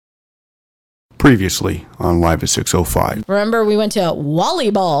Previously on Live at 605. Remember, we went to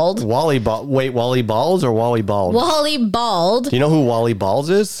Wally-Bald. Wait, Wally Balls or Wally Bald? Wally-Bald. Do you know who Wally Balls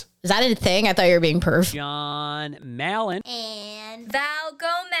is? Is that a thing? I thought you were being perf. John Mallon. And Val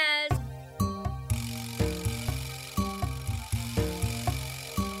Gomez.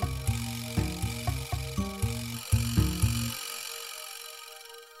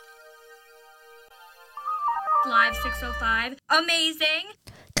 Live 605. Amazing.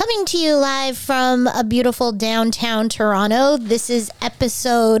 Coming to you live from a beautiful downtown Toronto. This is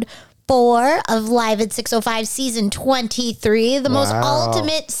episode 4 of Live at 605 season 23, the most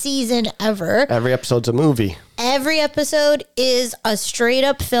ultimate season ever. Every episode's a movie. Every episode is a straight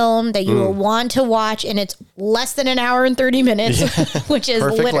up film that you will want to watch, and it's less than an hour and 30 minutes, which is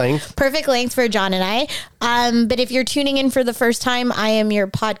perfect length for John and I. But if you're tuning in for the first time, I am your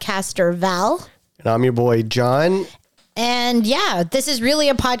podcaster, Val. And I'm your boy, John. And yeah, this is really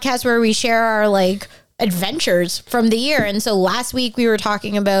a podcast where we share our adventures from the year. And so last week we were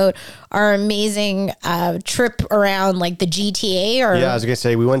talking about our amazing trip around the GTA. I was going to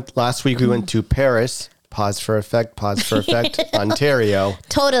say, last week we went to Paris. Pause for effect, Ontario.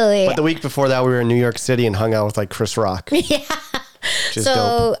 Totally. But the week before that, we were in New York City and hung out with Chris Rock. Yeah.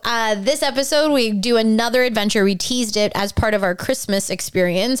 So this episode, we do another adventure. We teased it as part of our Christmas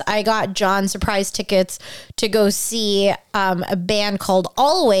experience. I got John surprise tickets to go see a band called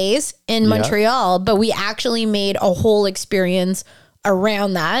Alvvays in Montreal, but we actually made a whole experience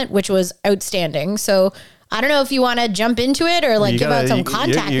around that, which was outstanding. So I don't know if you want to jump into it or give out some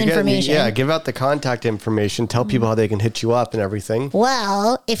contact information. Give out the contact information. Tell people how they can hit you up and everything.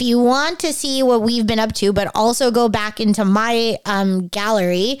 Well, if you want to see what we've been up to, but also go back into my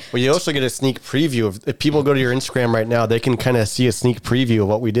gallery. Well, you also get a sneak preview. If people go to your Instagram right now, they can kind of see a sneak preview of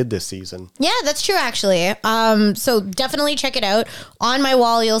what we did this season. Yeah, that's true, actually. So definitely check it out. On my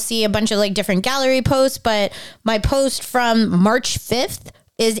wall, you'll see a bunch of different gallery posts, but my post from March 5th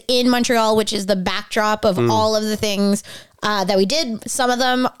is in Montreal, which is the backdrop of all of the things that we did. Some of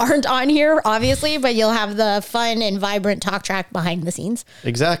them aren't on here, obviously, but you'll have the fun and vibrant talk track behind the scenes.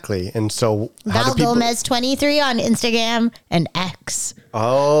 Exactly. And so Val Gomez 23 on Instagram and X.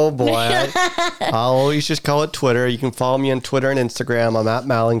 Oh, boy. I'll always just call it Twitter. You can follow me on Twitter and Instagram. I'm at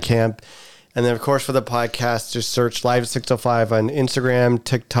Malencamp. And then, of course, for the podcast, just search Live 605 on Instagram,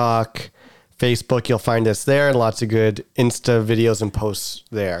 TikTok, Facebook. You'll find us there, and lots of good Insta videos and posts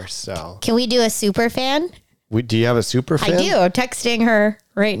there. So, can we do a super fan? Do you have a super fan? I do. I'm texting her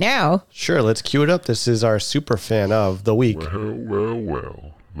right now. Sure, let's cue it up. This is our super fan of the week.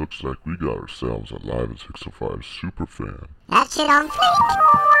 Well. Looks like we got ourselves a Live at 605 super fan. That's it on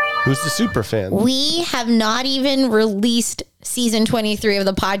fleek. Who's the super fan? We have not even released season 23 of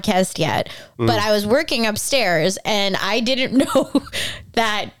the podcast yet, but I was working upstairs and I didn't know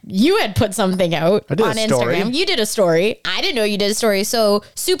that you had put something out on Instagram. You did a story. I didn't know you did a story. So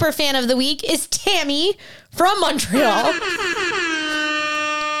super fan of the week is Tammy from Montreal,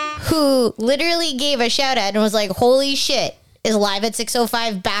 who literally gave a shout out and was like, holy shit, is Live at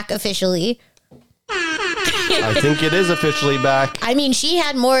 605 back officially? I think it is officially back. I mean, she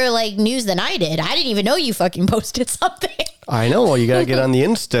had more news than I did. I didn't even know you fucking posted something. I know. Well, you got to get on the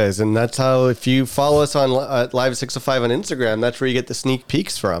Instas. And that's how, if you follow us on Live 605 on Instagram, that's where you get the sneak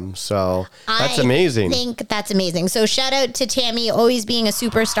peeks from. So that's amazing. I think that's amazing. So shout out to Tammy, always being a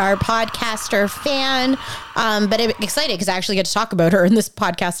superstar podcaster fan. But I'm excited because I actually get to talk about her in this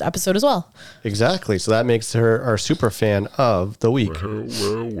podcast episode as well. Exactly. So that makes her our super fan of the week.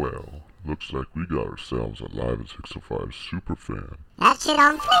 Well. Looks like we got ourselves a Live at 605 super fan. That's it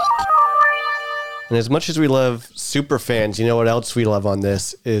on fleek. And as much as we love super fans, you know what else we love on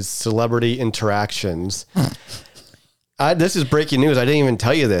this is celebrity interactions. This is breaking news. I didn't even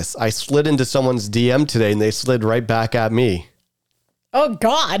tell you this. I slid into someone's DM today and they slid right back at me. Oh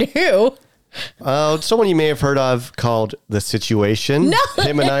God, who? Someone you may have heard of called The Situation. No.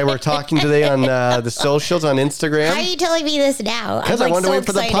 Him and I were talking today on the socials on Instagram. How are you telling me this now? Because I wanted to wait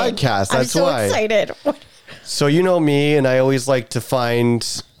for the podcast. That's why. I'm so excited. So you know me, and I always like to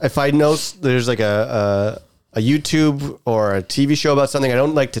find, if I know there's a YouTube or a TV show about something, I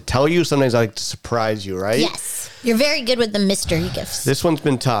don't like to tell you. Sometimes I like to surprise you, right? Yes. You're very good with the mystery gifts. This one's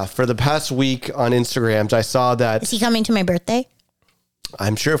been tough. For the past week on Instagrams, I saw that. Is he coming to my birthday?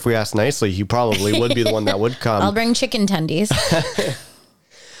 I'm sure if we asked nicely, he probably would be the one that would come. I'll bring chicken tendies.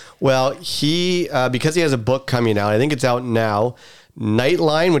 Well, he, because he has a book coming out, I think it's out now,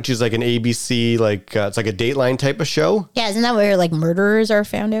 Nightline, which is an ABC, it's like a Dateline type of show. Yeah, isn't that where murderers are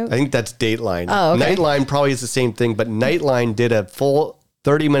found out? I think that's Dateline. Oh, okay. Nightline probably is the same thing, but Nightline did a full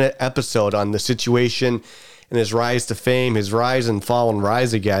 30-minute episode on The Situation and his rise to fame, his rise and fall and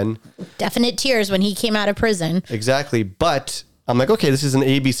rise again. Definite tears when he came out of prison. Exactly. But I'm like, okay, this is an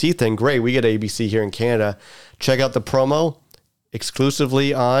ABC thing. Great. We get ABC here in Canada. Check out the promo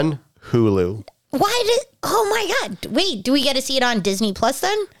exclusively on Hulu. Oh my God. Wait, do we get to see it on Disney Plus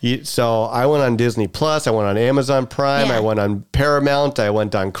then? So I went on Disney Plus. I went on Amazon Prime. Yeah. I went on Paramount. I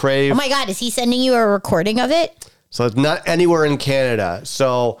went on Crave. Oh my God. Is he sending you a recording of it? So it's not anywhere in Canada.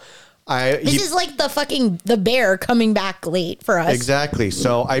 So This is like the bear coming back late for us. Exactly.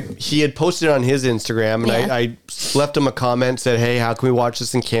 So he had posted on his Instagram, and I left him a comment, said, hey, how can we watch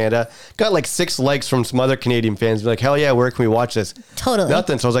this in Canada? Got like 6 likes from some other Canadian fans. Be like, hell yeah, where can we watch this? Totally.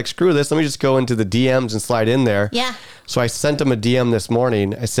 Nothing. So I was like, screw this. Let me just go into the DMs and slide in there. Yeah. So I sent him a DM this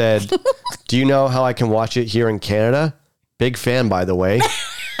morning. I said, do you know how I can watch it here in Canada? Big fan, by the way.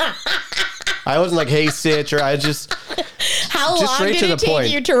 I wasn't like, hey, Sitch, or I just... How Just long straight did to it the take point.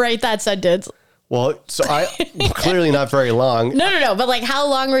 you to write that sentence? Well, so I clearly not very long. No. But like, how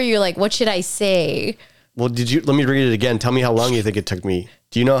long were you like, what should I say? Well, let me read it again. Tell me how long you think it took me.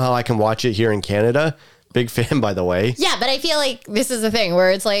 Do you know how I can watch it here in Canada? Big fan, by the way. Yeah, but I feel like this is the thing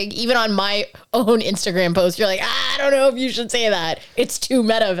where it's like, even on my own Instagram post, you're like, I don't know if you should say that. It's too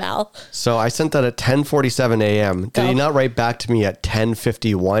meta, Val. So I sent that at 10:47 a.m. Did he not write back to me at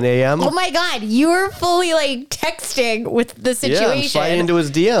 10:51 a.m.? Oh my God, you were fully like texting with the situation. Yeah, I'm sliding into his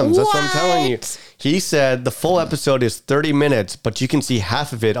DMs. That's what I'm telling you. What? He said the full episode is 30 minutes, but you can see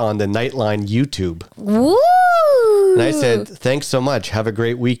half of it on the Nightline YouTube. Woo! And I said, thanks so much. Have a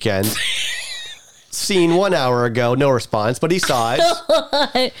great weekend. Seen 1 hour ago, no response, but he saw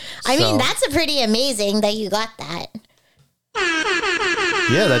it. I mean, that's a pretty amazing that you got that.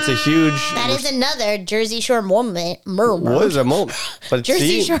 Yeah, that's a huge... That is another Jersey Shore moment. What is a moment? But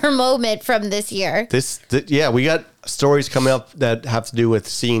Jersey Shore moment from this year. Yeah, we got stories coming up that have to do with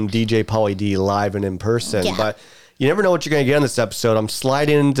seeing DJ Pauly D live and in person. Yeah. But you never know what you're going to get on this episode. I'm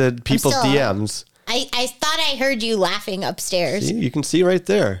sliding into people's DMs. I thought I heard you laughing upstairs. See, you can see right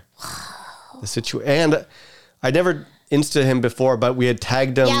there. And I never Insta him before, but we had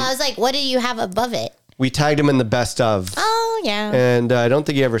tagged him. Yeah, I was like, what do you have above it? We tagged him in the best of. Oh, yeah. And I don't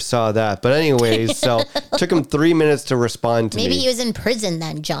think he ever saw that. But anyways, so took him 3 minutes to respond to me. Maybe he was in prison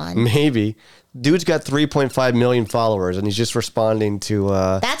then, John. Maybe. Dude's got 3.5 million followers, and he's just responding to...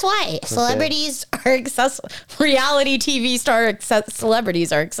 That's why celebrities are accessible. Reality TV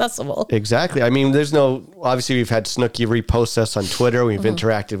celebrities are accessible. Exactly. I mean, obviously we've had Snooki repost us on Twitter. We've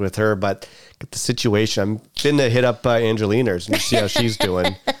interacted with her, but get the situation. I'm going to hit up Angelina's and see how she's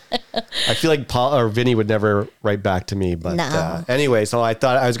doing. I feel like Paul or Vinny would never write back to me, but anyway, so I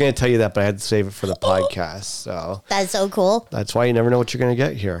thought I was going to tell you that, but I had to save it for the podcast. So That's so cool. that's why you never know what you're going to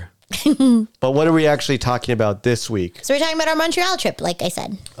get here. But what are we actually talking about this week? So we're talking about our Montreal trip, like I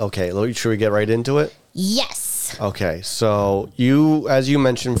said. Okay, should we get right into it? Yes. Okay, so as you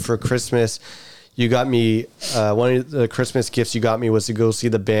mentioned for Christmas, you got me, one of the Christmas gifts you got me was to go see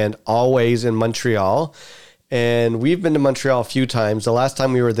the band Alvvays in Montreal. And we've been to Montreal a few times. The last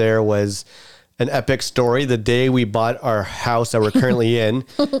time we were there was an epic story. The day we bought our house that we're currently in,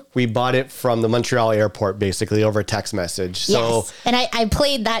 we bought it from the Montreal airport, basically over a text message. So, yes. And I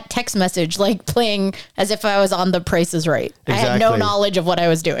played that text message like playing as if I was on The Price is Right. I had no Exactly. knowledge of what I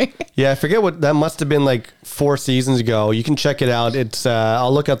was doing. yeah, I forget what that must have been like 4 seasons ago. You can check it out. It's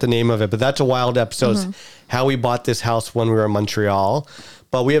I'll look up the name of it, but that's a wild episode. How we bought this house when we were in Montreal.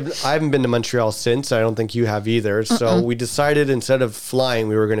 But I haven't been to Montreal since. I don't think you have either. So we decided instead of flying,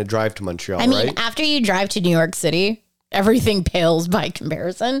 we were going to drive to Montreal, I mean, right? after you drive to New York City, everything pales by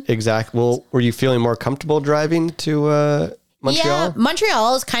comparison. Exactly. Well, were you feeling more comfortable driving to Montreal? Yeah,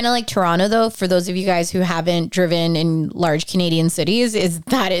 Montreal is kind of like Toronto, though, for those of you guys who haven't driven in large Canadian cities, is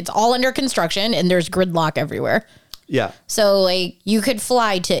that it's all under construction and there's gridlock everywhere. Yeah. So, like, you could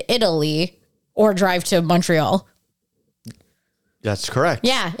fly to Italy or drive to Montreal. That's correct.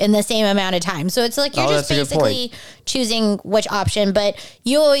 Yeah, in the same amount of time. So it's like you're just that's a good basically choosing which option, but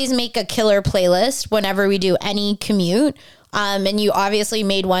you always make a killer playlist whenever we do any commute. And you obviously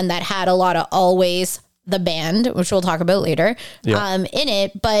made one that had a lot of Alvvays the band, which we'll talk about later, in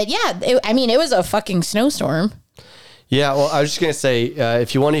it. But yeah, it was a fucking snowstorm. Yeah, well, I was just going to say,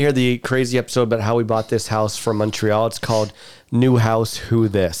 if you want to hear the crazy episode about how we bought this house from Montreal, it's called New House Who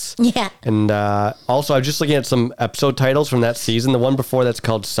This. Yeah. And also, I was just looking at some episode titles from that season. The one before that's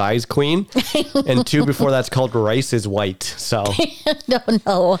called Size Queen, and 2 before that's called Rice is White. So, Don't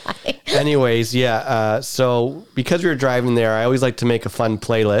know why. anyways, yeah. So, because we were driving there, I always like to make a fun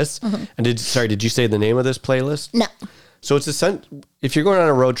playlist. And did you say the name of this playlist? No. So, it's if you're going on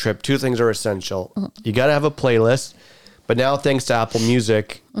a road trip, 2 things are essential. You got to have a playlist. But now, thanks to Apple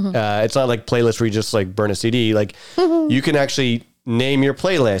Music, it's not like playlists where you just like burn a CD. Like you can actually name your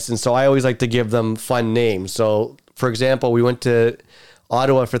playlist. And so I always like to give them fun names. So for example, we went to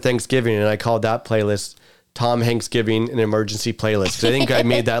Ottawa for Thanksgiving and I called that playlist Tom Hanksgiving, an emergency playlist. 'Cause I think I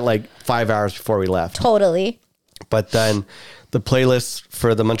made that like 5 hours before we left. Totally. But then the playlist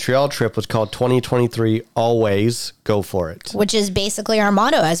for the Montreal trip was called 2023 Alvvays Go For It. Which is basically our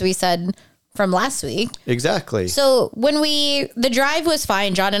motto, as we said from last week. Exactly. So when the drive was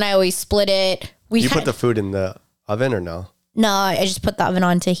fine. John and I always split it. You put the food in the oven or no? No, I just put the oven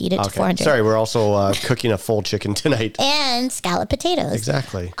on to heat it to 400. Sorry, we're also cooking a full chicken tonight. And scallop potatoes.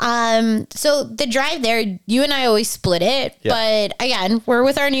 Exactly. So the drive there, you and I always split it. Yeah. But again, we're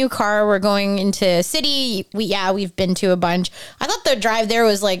with our new car. We're going into city. We've been to a bunch. I thought the drive there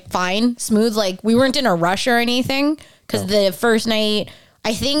was like fine, smooth. Like we weren't in a rush or anything. Because the first night,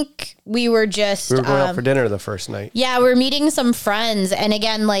 I think we were just... We were going out for dinner the first night. Yeah, we're meeting some friends. And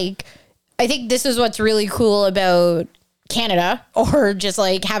again, like, I think this is what's really cool about Canada or just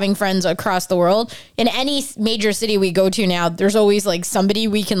like having friends across the world. In any major city we go to now, there's always like somebody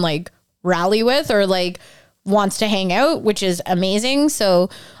we can like rally with or like wants to hang out, which is amazing. So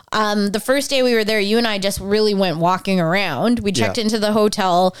the first day we were there, you and I just really went walking around. We checked into the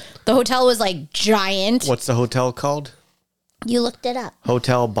hotel. The hotel was like giant. What's the hotel called? You looked it up.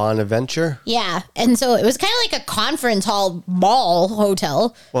 Hotel Bonaventure? Yeah. And so it was kind of like a conference hall mall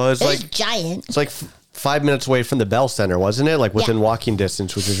hotel. Well, it was giant. It's like 5 minutes away from the Bell Center, wasn't it? Like within walking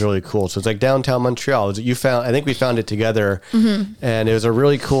distance, which is really cool. So it's like downtown Montreal. I think we found it together, and it was a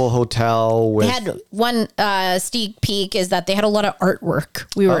really cool hotel. They had one sneak peek is that they had a lot of artwork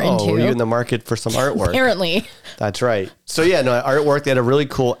we were into. Were you in the market for some artwork? Apparently. That's right. So artwork. They had a really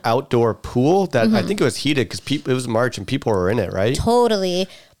cool outdoor pool that I think it was heated because it was March and people were in it, right? Totally.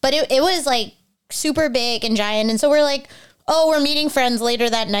 But it was like super big and giant. And so we're like, oh, we're meeting friends later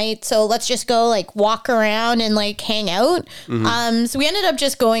that night, so let's just go like walk around and like hang out. So we ended up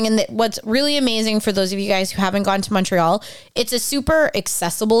just going, and what's really amazing for those of you guys who haven't gone to Montreal, it's a super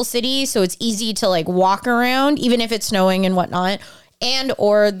accessible city, so it's easy to like walk around, even if it's snowing and whatnot. And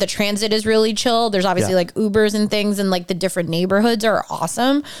or the transit is really chill. There's obviously like Ubers and things, and like the different neighborhoods are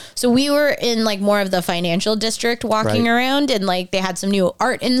awesome. So we were in like more of the financial district walking around, and like they had some new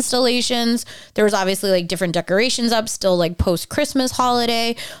art installations. There was obviously like different decorations up, still like post Christmas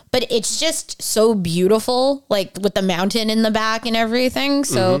holiday, but it's just so beautiful, like with the mountain in the back and everything.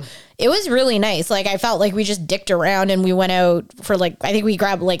 So it was really nice. Like I felt like we just dicked around and we went out for like, I think we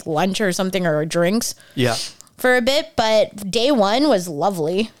grabbed like lunch or something or drinks. Yeah. For a bit, but day one was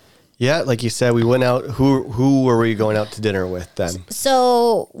lovely. Yeah, like you said, we went out. Who were we going out to dinner with then?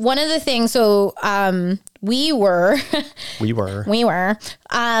 So one of the things, we were. One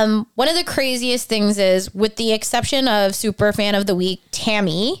of the craziest things is, with the exception of super fan of the week,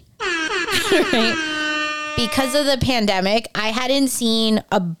 Tammy, right? Because of the pandemic, I hadn't seen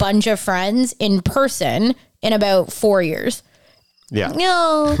a bunch of friends in person in about 4 years. Yeah.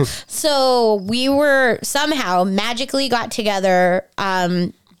 No. So we were somehow magically got together.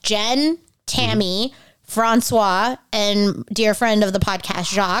 Jen, Tammy, Francois, and dear friend of the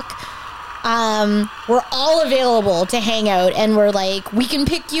podcast, Jacques. We're all available to hang out, and we're like, we can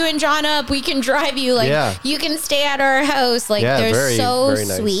pick you and John up. We can drive you. Like, you can stay at our house. Like, they're very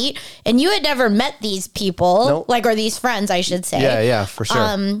nice. Sweet. And you had never met these people, or these friends, I should say. Yeah, for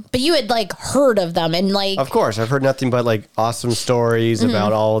sure. But you had like heard of them, and like, of course, I've heard nothing but like awesome stories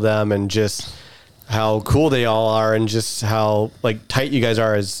about all of them, and just how cool they all are, and just how like tight you guys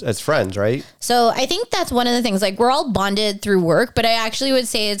are as friends, right? So I think that's one of the things. Like, we're all bonded through work, but I actually would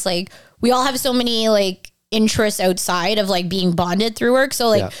say it's like, we all have so many like interests outside of like being bonded through work. So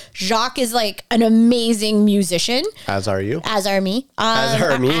like Jacques is like an amazing musician. As are you. As are me.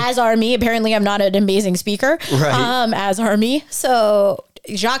 As are me. Apparently I'm not an amazing speaker. Right. As are me. So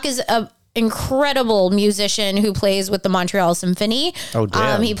Jacques is a incredible musician who plays with the Montreal Symphony. Oh,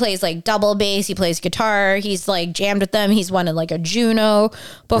 damn. He plays like double bass. He plays guitar. He's like jammed with them. He's won like a Juno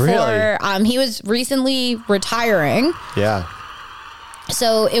before. Really? He was recently retiring. Yeah.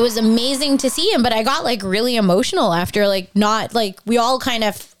 So it was amazing to see him, but I got like really emotional after we all kind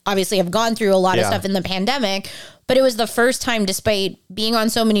of obviously have gone through a lot of stuff in the pandemic, but it was the first time, despite being on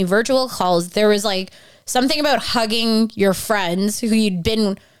so many virtual calls, there was like something about hugging your friends who you'd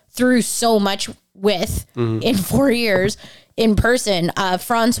been through so much with in 4 years in person.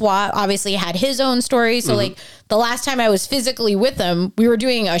 Francois obviously had his own story. So like the last time I was physically with him, we were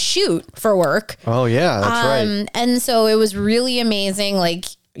doing a shoot for work. Oh yeah, that's right. And so it was really amazing. Like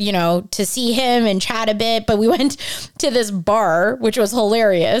to see him and chat a bit, but we went to this bar, which was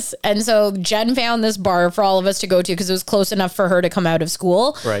hilarious. And so Jen found this bar for all of us to go to because it was close enough for her to come out of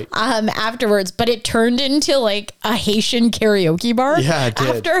school afterwards. But it turned into like a Haitian karaoke bar. Yeah, it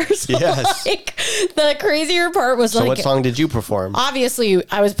did. After. So yes. like, the crazier part was So what song did you perform? Obviously,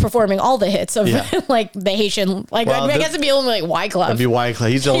 I was performing all the hits of like the Haitian, like I guess it'd be only like Wyclef. It'd be Wyclef.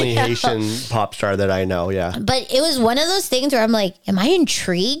 He's the only Haitian pop star that I know. Yeah. But it was one of those things where I'm like, am I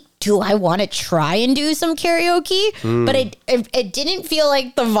intrigued? Do I want to try and do some karaoke? But it didn't feel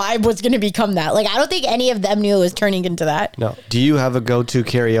like the vibe was going to become that. Like, I don't think any of them knew it was turning into that. No. Do you have a go-to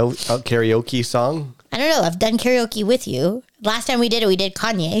karaoke song? I don't know. I've done karaoke with you. Last time we did it, we did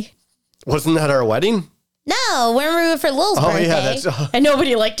Kanye. Wasn't that our wedding? No, when we were for Lil's birthday. Yeah, and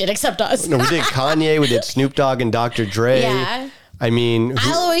nobody liked it except us. No, we did Kanye, we did Snoop Dogg and Dr. Dre. Yeah. I mean,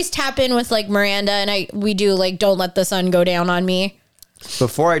 I'll always tap in with like Miranda, and we do like Don't Let the Sun Go Down on Me.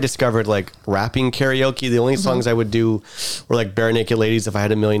 before I discovered like rapping karaoke, the only songs I would do were like Bare Naked Ladies if I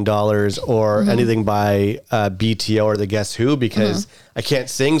had $1 million, or anything by BTO or the Guess Who, because I can't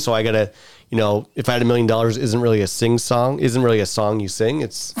sing. So I gotta, you know, if I had $1 million, isn't really a song you sing.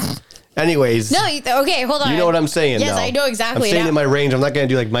 It's anyways. No, okay, hold on. You know what I'm saying? Yes, though. I know exactly. I'm staying in my range. I'm not going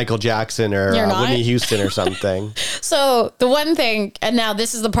to do like Michael Jackson or Whitney Houston or something. So the one thing, and now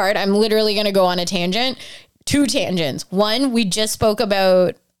this is the part, I'm literally going to go on a tangent. 2 tangents. One, we just spoke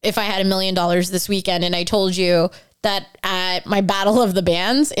about if I had $1 million this weekend, and I told you that at my Battle of the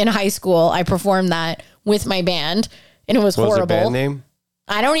Bands in high school, I performed that with my band, and it was horrible. What was the band name?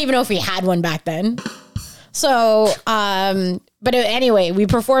 I don't even know if we had one back then. So, but anyway, we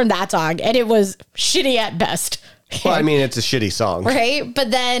performed that song, and it was shitty at best. Well, I mean, it's a shitty song. Right? But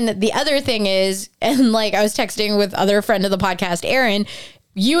then the other thing is, and like I was texting with other friend of the podcast, Aaron,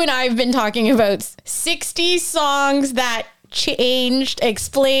 you and I have been talking about 60 songs that changed,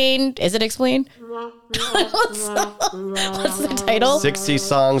 explained. Is it explained? What's the title? 60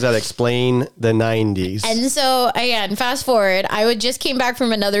 songs that explain the 90s. And so again, fast forward, I just came back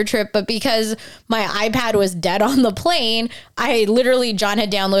from another trip, but because my iPad was dead on the plane, John had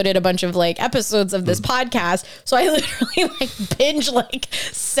downloaded a bunch of like episodes of this podcast. So I literally like binge like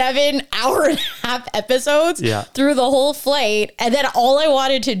 7 hour-and-a-half episodes through the whole flight. And then all I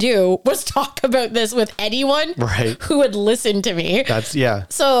wanted to do was talk about this with anyone who would listen to me.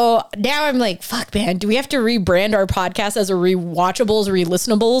 So now I'm like, fuck, man, do we have to rebrand our podcast as a rewatchables,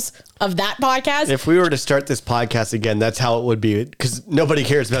 re-listenables of that podcast? If we were to start this podcast again, that's how it would be, because nobody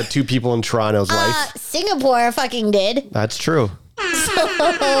cares about 2 people in Toronto's life. Singapore fucking did. That's true. So,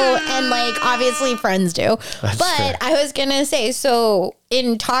 and like obviously friends do. But fair. I was gonna say, so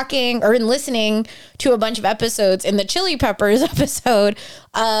in talking or in listening to a bunch of episodes, in the Chili Peppers episode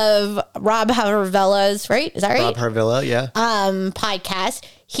of Rob Harvella's, right? Is that right? Rob Harvella, yeah. Podcast,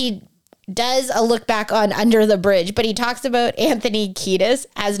 he does a look back on Under the Bridge, but he talks about Anthony Kiedis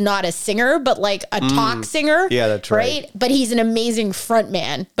as not a singer, but like a talk singer. Yeah, that's right. But he's an amazing front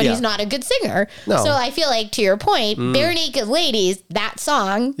man, but he's not a good singer. No. So I feel like, to your point, Bare Naked Ladies, that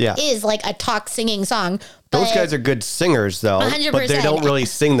song is like a talk singing song. Those guys are good singers, though, 100%. But they don't really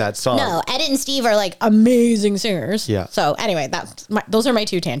sing that song. No, Ed and Steve are like amazing singers. Yeah. So anyway, those are my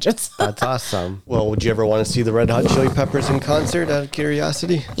 2 tangents. That's awesome. Well, would you ever want to see the Red Hot Chili Peppers in concert, out of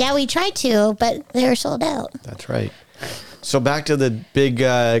curiosity? Yeah, we tried to, but they're sold out. That's right. So back to the big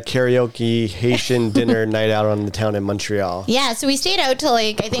karaoke Haitian dinner night out on the town in Montreal. Yeah, so we stayed out till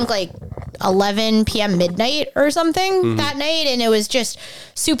I think 11 p.m. midnight or something that night, and it was just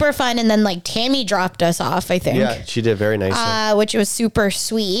super fun. And then like Tammy dropped us off, I think. Yeah, she did very nicely. Which was super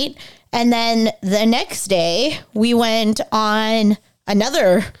sweet. And then the next day we went on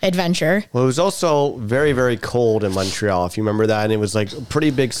another adventure. Well, it was also very, very cold in Montreal, if you remember that. And it was like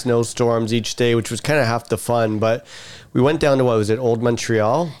pretty big snowstorms each day, which was kind of half the fun. But we went down to, what was it, Old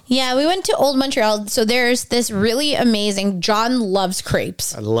Montreal? Yeah, we went to Old Montreal. So there's this really amazing, John loves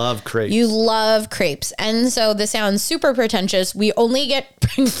crepes. I love crepes. You love crepes. And so this sounds super pretentious. We only get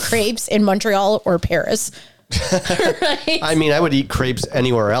crepes in Montreal or Paris. Right? I mean, I would eat crepes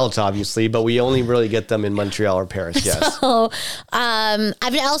anywhere else, obviously, but we only really get them in Montreal or Paris, yes. So,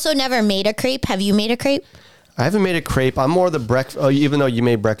 I've also never made a crepe. Have you made a crepe? I haven't made a crepe. I'm more the breakfast. Oh, even though you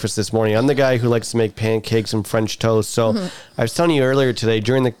made breakfast this morning, I'm the guy who likes to make pancakes and French toast. So I was telling you earlier today,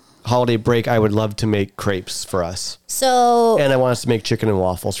 during the holiday break, I would love to make crepes for us. And I want us to make chicken and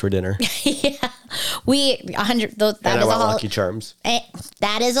waffles for dinner. Yeah, that and is Lucky Charms.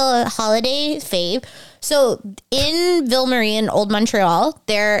 That is a holiday fave. So in Ville Marie in Old Montreal,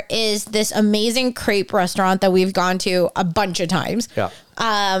 there is this amazing crepe restaurant that we've gone to a bunch of times. Yeah.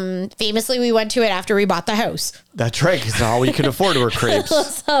 Famously, we went to it after we bought the house. That's right, because all we could afford were crepes.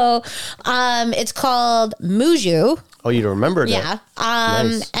 So it's called Muju. Oh, you remembered it. Yeah.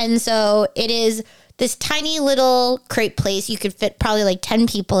 Nice. And so it is this tiny little crepe place. You could fit probably like 10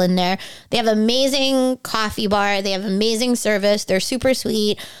 people in there. They have amazing coffee bar. They have amazing service. They're super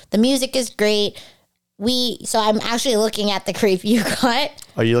sweet. The music is great. So I'm actually looking at the crepe you got.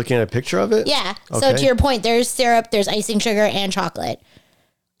 Are you looking at a picture of it? Yeah. So Okay. to your point, there's syrup, there's icing sugar, and chocolate.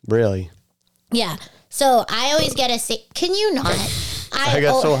 Really? Yeah. So I always get can you not? I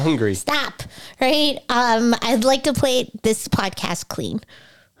got so hungry. Stop. Right. I'd like to play this podcast clean.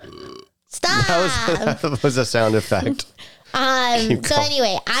 Stop. That was a sound effect. So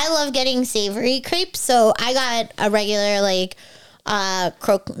anyway, I love getting savory crepes. So I got a regular like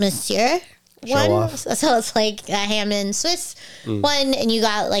croque monsieur one. off. So it's like a ham and Swiss one, and you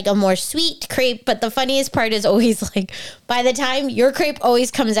got like a more sweet crepe. But the funniest part is always like by the time your crepe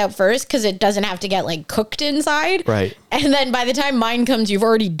always comes out first because it doesn't have to get like cooked inside. Right. And then by the time mine comes, you've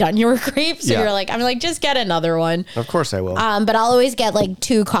already done your crepe. So Yeah. I'm like, just get another one. Of course I will. But I'll always get like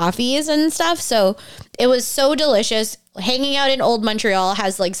 2 coffees and stuff. So it was so delicious. Hanging out in Old Montreal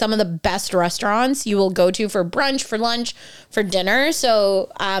has like some of the best restaurants you will go to for brunch, for lunch, for dinner. So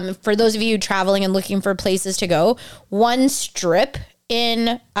for those of you traveling and looking for places to go, one strip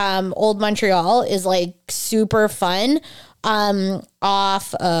in Old Montreal is like super fun.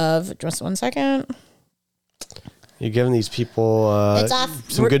 Off of, just one second. You're giving these people It's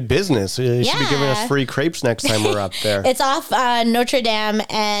off- some good business. You should be giving us Yeah. free crepes next time we're up there. It's off Notre Dame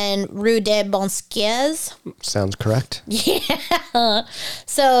and Rue des Bosquets. Sounds correct. Yeah.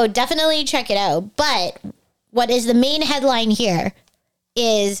 So definitely check it out. But what is the main headline here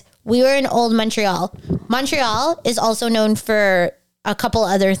is we were in Old Montreal. Montreal is also known for a couple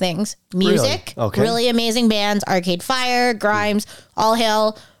other things. Music, Really? Okay. really amazing bands, Arcade Fire, Grimes, all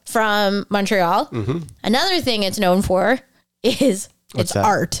hail from Montreal. Another thing it's known for is its that?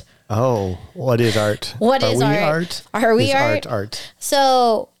 art. Oh, what is art? What Are is we art? Are we Is art? art?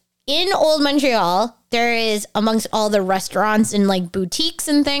 So in Old Montreal, there is amongst all the restaurants and like boutiques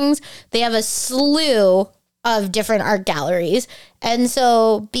and things, they have a slew of different art galleries. And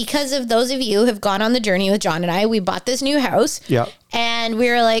so because of those of you who have gone on the journey with John and I, we bought this new house. Yeah. And we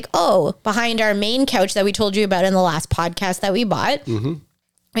were like, oh, behind our main couch that we told you about in the last podcast that we bought,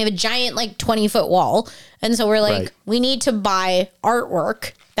 we have a giant like 20-foot wall. And so we're like, Right. we need to buy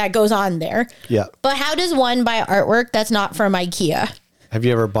artwork that goes on there. Yeah. But how does one buy artwork that's not from IKEA? Have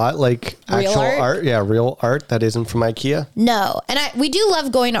you ever bought like Real actual art? art? Yeah, real art that isn't from IKEA. No. And we do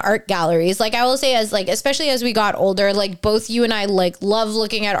love going to art galleries. Like I will say as like, especially as we got older, like both you and I like love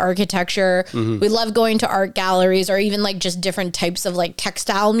looking at architecture. We love going to art galleries or even like just different types of like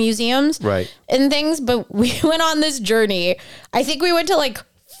textile museums. Right. And things. But we went on this journey. I think we went to like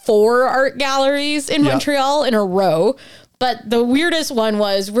 4 art galleries in Yeah. Montreal in a row. But the weirdest one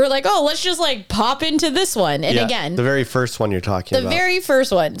was we're like, oh, let's just like pop into this one. And Yeah, again, the very first one you're talking the about. very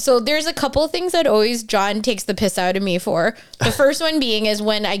first one. So there's a couple of things that always John takes the piss out of me for. The first one being is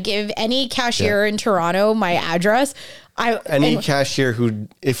when I give any cashier in Toronto my address. Any cashier who,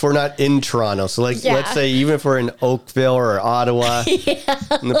 if we're not in Toronto, so like, Yeah. let's say even if we're in Oakville or Ottawa,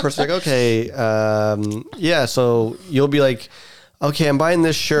 and the person's like, okay, yeah, so you'll be like, okay, I'm buying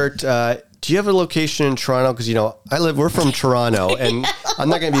this shirt. Do you have a location in Toronto? Because, you know, we're from Toronto and I'm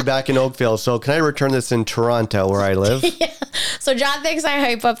not going to be back in Oakville. So can I return this in Toronto where I live? So John thinks I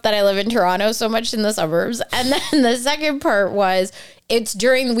hype up that I live in Toronto so much in the suburbs. And then the second part was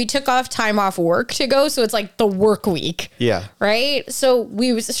we took time off work to go. So it's like the work week. Yeah. Right. So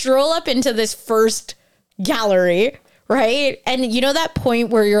we stroll up into this first gallery. Right. And you know that point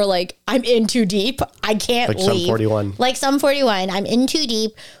where you're like, I'm in too deep. I can't Like leave. Sum 41. Like Sum 41. I'm in too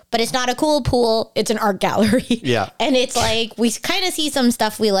deep, but it's not a cool pool. It's an art gallery. Yeah. And it's like, we kind of see some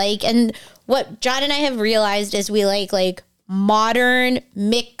stuff we like. And what John and I have realized is we like modern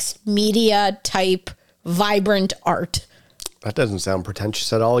mixed media type vibrant art. That doesn't sound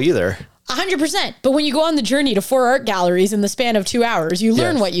pretentious at all either. 100%. But when you go on the journey to 4 art galleries in the span of 2 hours, you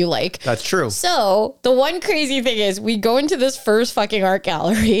learn Yes. what you like. That's true. So the one crazy thing is we go into this first fucking art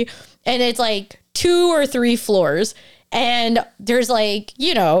gallery and it's like 2 or 3 floors. And there's like,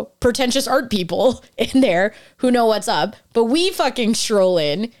 you know, pretentious art people in there who know what's up. But we fucking stroll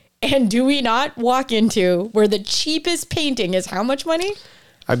in. And do we not walk into where the cheapest painting is how much money?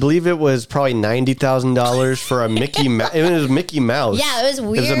 I believe it was probably $90,000 for a Mickey Mouse. It was Mickey Mouse. Yeah, it was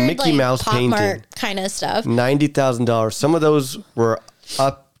weird. It was a Mickey like, Mouse Pop painting. Mart kind of stuff. $90,000. Some of those were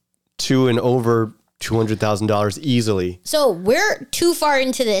up to and over $200,000 easily. So we're too far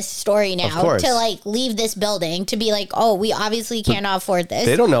into this story now course. to like leave this building to be like, oh, we obviously cannot afford this.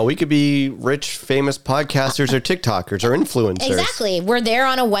 They don't know. We could be rich, famous podcasters or TikTokers or influencers. Exactly. We're there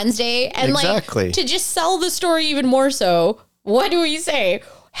on a Wednesday and like to just sell the story even more so. What do we say?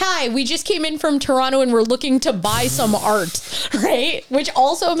 Hi, we just came in from Toronto and we're looking to buy some art, right? Which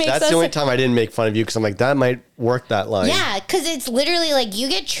also makes That's the only time I didn't make fun of you because I'm like, that might work that line. Yeah, because it's literally like you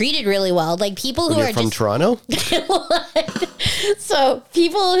get treated really well. Like people who When are you're from just Toronto? So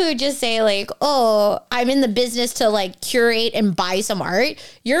people who just say like, oh, I'm in the business to like curate and buy some art.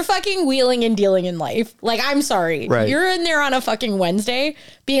 You're fucking wheeling and dealing in life. Like, I'm sorry. Right. You're in there on a fucking Wednesday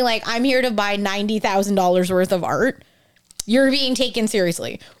being like, I'm here to buy $90,000 worth of art. You're being taken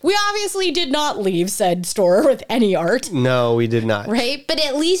seriously. We obviously did not leave said store with any art. No, we did not. Right? But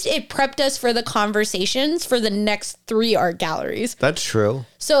at least it prepped us for the conversations for the next 3 art galleries. That's true.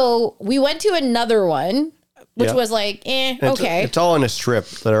 So we went to another one, which was like, okay. It's all in a strip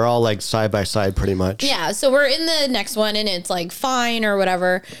that are all like side by side pretty much. Yeah. So we're in the next one and it's like fine or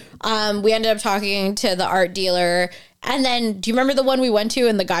whatever. We ended up talking to the art dealer. And then, do you remember the one we went to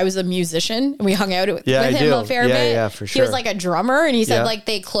and the guy was a musician and we hung out with him a fair bit? Yeah, for sure. He was like a drummer and he said like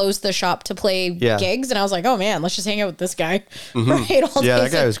they closed the shop to play gigs. And I was like, oh man, let's just hang out with this guy. Right? That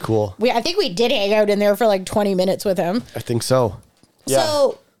guy was cool. I think we did hang out in there for like 20 minutes with him. I think so. Yeah.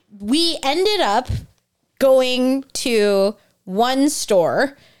 So we ended up going to one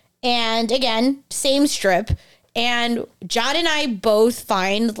store and again, same strip. And John and I both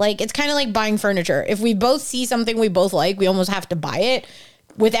find like it's kind of like buying furniture. If we both see something we both like, we almost have to buy it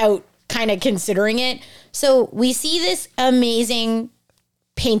without kind of considering it. So we see this amazing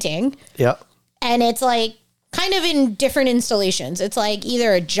painting. Yep. And it's like kind of in different installations. It's like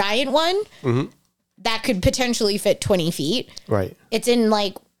either a giant one that could potentially fit 20 feet. Right. It's in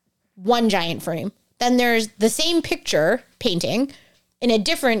like one giant frame. Then there's the same picture painting in a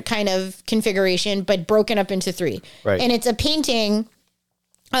different kind of configuration, but broken up into 3. Right. And it's a painting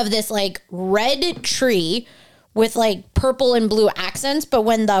of this like red tree with like purple and blue accents. But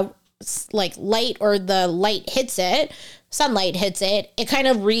when the like light or the light hits it, sunlight hits it, it kind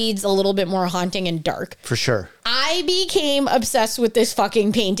of reads a little bit more haunting and dark. For sure. I became obsessed with this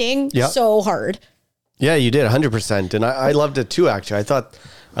fucking painting so hard. Yeah, you did 100%. And I loved it too, actually.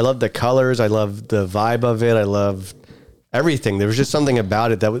 I loved the colors. I loved the vibe of it. I loved everything. There was just something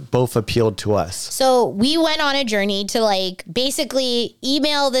about it that both appealed to us. So we went on a journey to like basically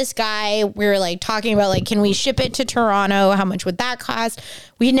email this guy. We were like talking about like, can we ship it to Toronto? How much would that cost?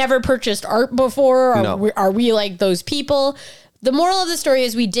 We never purchased art before. Are we like those people? The moral of the story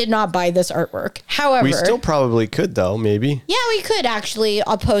is we did not buy this artwork. However, we still probably could though, maybe. Yeah, we could actually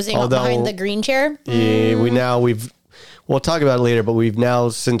opposing behind the green chair. Yeah, we'll talk about it later, but we've now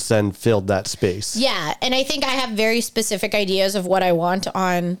since then filled that space. Yeah. And I think I have very specific ideas of what I want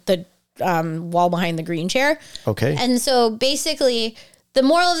on the wall behind the green chair. Okay. And so basically the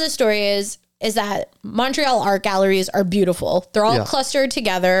moral of the story is that Montreal art galleries are beautiful. They're all clustered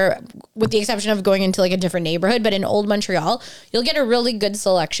together with the exception of going into like a different neighborhood. But in old Montreal, you'll get a really good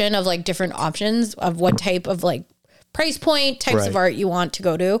selection of like different options of what type of like price point, types of art you want to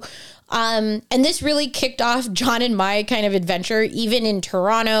go to. And this really kicked off John and my kind of adventure, even in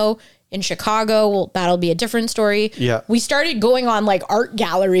Toronto, in Chicago. Well, that'll be a different story. Yeah. We started going on like art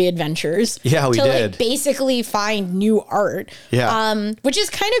gallery adventures. Yeah, we to did. Like basically find new art. Yeah. Which is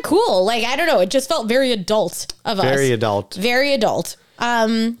kind of cool. Like, I don't know. It just felt very adult of us. Very adult. Very adult.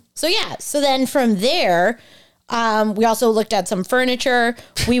 So yeah. So then from there, we also looked at some furniture.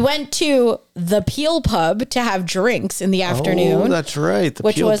 We went to the Peel Pub to have drinks in the afternoon. Oh, that's right.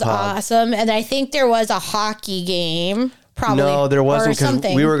 Which was awesome. And I think there was a hockey game. Probably. No, there wasn't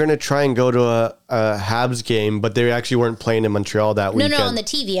because we were going to try and go to a Habs game, but they actually weren't playing in Montreal that weekend. No, on the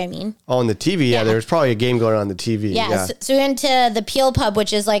TV, I mean. Oh, on the TV. Yeah, there was probably a game going on the TV. Yeah. So we went to the Peel Pub,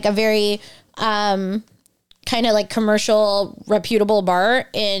 which is like a very kind of like commercial, reputable bar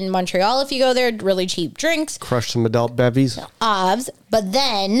in Montreal. If you go there, really cheap drinks. Crush some adult bevies. But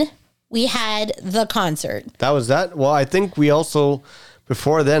then we had the concert. That was that. Well, I think we also,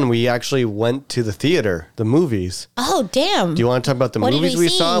 before then, we actually went to the theater, the movies. Oh, damn. Do you want to talk about the movies we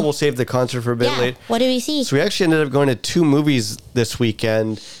saw? We'll save the concert for a bit later. What did we see? So we actually ended up going to 2 movies this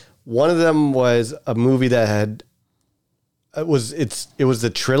weekend. One of them was a movie that had it was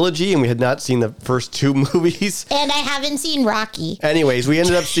the trilogy, and we had not seen the first two movies. And I haven't seen Rocky. Anyways, we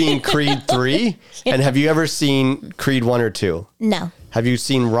ended up seeing Creed 3. Yeah. And have you ever seen Creed 1 or 2? No. Have you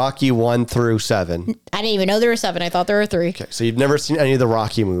seen Rocky 1 through 7? I didn't even know there were 7. I thought there were 3. Okay, so you've never seen any of the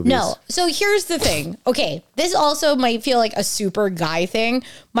Rocky movies? No. So here's the thing. Okay, this also might feel like a super guy thing.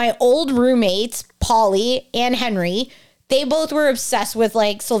 My old roommates, Polly and Henry, they both were obsessed with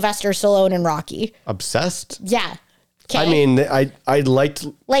like Sylvester Stallone and Rocky. Obsessed? Yeah. Okay. I mean, I liked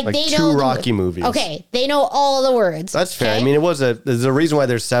like they 2 Rocky movies. Okay, they know all the words. That's fair. Okay? I mean, there's a reason why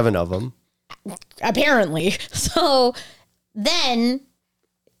there's 7 of them. Apparently. So then,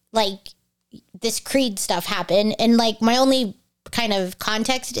 like, this Creed stuff happened, and like my only kind of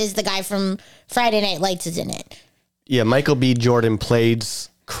context is the guy from Friday Night Lights is in it. Yeah, Michael B. Jordan plays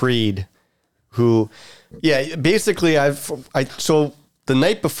Creed, who, yeah, basically so the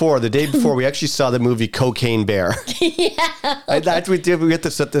night before, the day before, we actually saw the movie Cocaine Bear. Yeah. That's what we did. We had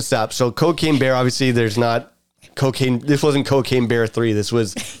to set this up. So Cocaine Bear, obviously there's not cocaine. This wasn't Cocaine Bear 3. This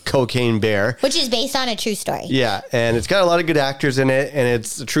was Cocaine Bear. Which is based on a true story. Yeah. And it's got a lot of good actors in it. And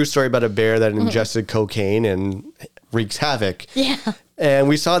it's a true story about a bear that ingested cocaine and wreaks havoc. Yeah. And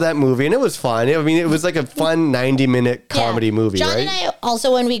we saw that movie, and it was fun. I mean, it was like a fun 90-minute comedy movie, John right? and I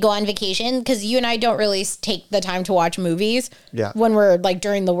also, when we go on vacation, because you and I don't really take the time to watch movies when we're like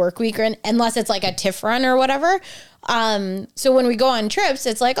during the work week, unless it's like a TIFF run or whatever. So when we go on trips,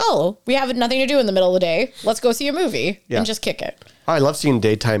 it's like, oh, we have nothing to do in the middle of the day. Let's go see a movie and just kick it. I love seeing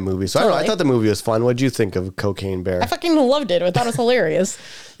daytime movies. So I don't know, I thought the movie was fun. What did you think of Cocaine Bear? I fucking loved it. I thought it was hilarious.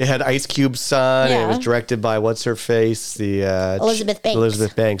 It had Ice Cube's son. And it was directed by what's her face, Elizabeth Banks.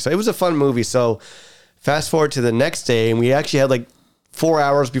 Elizabeth Banks. So it was a fun movie. So fast forward to the next day, and we actually had like 4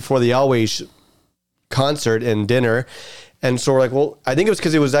 hours before the Alvvays concert and dinner. And so we're like, well, I think it was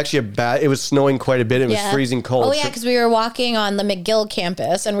because it was actually it was snowing quite a bit. It was freezing cold. Oh, yeah, because we were walking on the McGill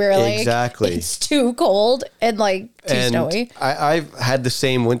campus and we were like, it's too cold and like too snowy. I've had the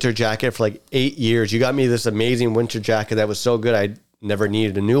same winter jacket for like 8 years. You got me this amazing winter jacket that was so good, I never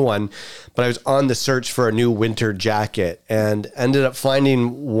needed a new one. But I was on the search for a new winter jacket and ended up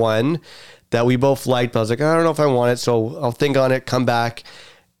finding one that we both liked. But I was like, I don't know if I want it, so I'll think on it, come back.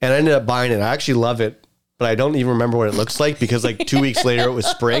 And I ended up buying it. I actually love it. But I don't even remember what it looks like because like 2 weeks later it was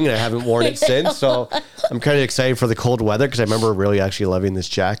spring and I haven't worn it since. So I'm kind of excited for the cold weather because I remember really actually loving this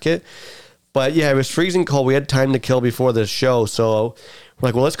jacket. But yeah, it was freezing cold. We had time to kill before the show. So we're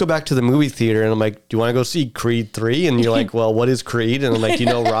like, well, let's go back to the movie theater. And I'm like, do you want to go see Creed 3? And you're like, well, what is Creed? And I'm like, do you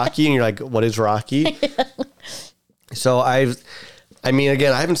know Rocky? And you're like, what is Rocky? So I mean,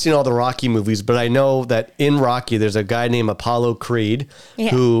 again, I haven't seen all the Rocky movies, but I know that in Rocky, there's a guy named Apollo Creed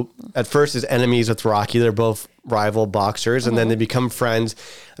who at first is enemies with Rocky. They're both rival boxers, and then they become friends.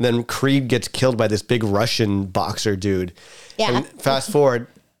 And then Creed gets killed by this big Russian boxer dude. Yeah. And fast forward,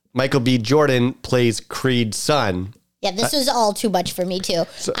 Michael B. Jordan plays Creed's son. Yeah, this was all too much for me too.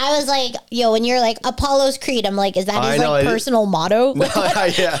 So, I was like, yo, when you're like Apollo's Creed, I'm like, is that his personal motto? No,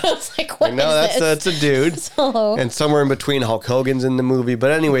 yeah. I was like, what is this? That's a dude. And somewhere in between, Hulk Hogan's in the movie. But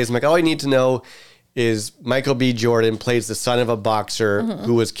anyways, I'm like, all I need to know is Michael B. Jordan plays the son of a boxer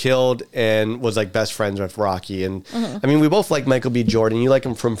who was killed and was like best friends with Rocky. And I mean, we both like Michael B. Jordan. You like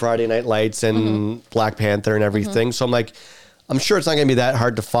him from Friday Night Lights and Black Panther and everything. So I'm like, I'm sure it's not going to be that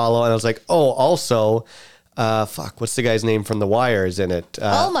hard to follow. And I was like, oh, also... what's the guy's name from The Wire is in it?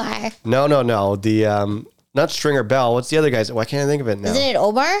 Omar. No. The, not Stringer Bell. What's the other guy's? Why can't I think of it now? Isn't it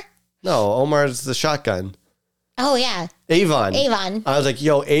Omar? No, Omar's the shotgun. Oh, yeah. Avon. I was like,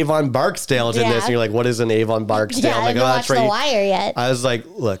 yo, Avon Barksdale's in this. And you're like, what is an Avon Barksdale? Yeah, I'm like, I haven't watched The Wire yet. I was like,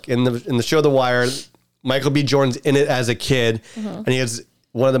 look, in the show The Wire, Michael B. Jordan's in it as a kid. And he has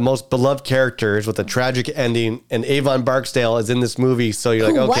one of the most beloved characters with a tragic ending, and Avon Barksdale is in this movie. So you're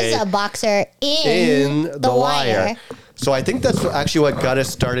like, okay, was a boxer in The Wire. So I think that's actually what got us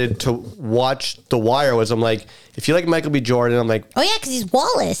started to watch The Wire. Was I'm like, if you like Michael B. Jordan, I'm like, oh yeah, because he's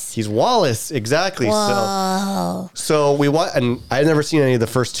Wallace. He's Wallace, exactly. Whoa. So we watch, and I've never seen any of the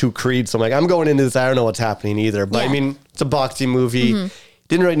first 2 Creeds. So I'm like, I'm going into this. I don't know what's happening either. But I mean, it's a boxing movie.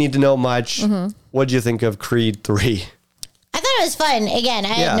 Didn't really need to know much. What did you think of Creed 3? I thought it was fun. Again, I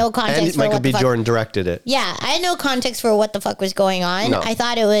had no context and for Michael what the B. Jordan directed it. Yeah, I had no context for what the fuck was going on. No. I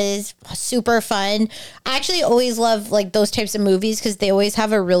thought it was super fun. I actually always love like those types of movies because they always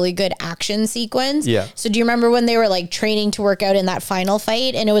have a really good action sequence. Yeah. So do you remember when they were like training to work out in that final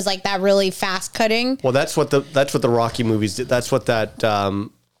fight and it was like that really fast cutting? Well, that's what the Rocky movies did. That's what that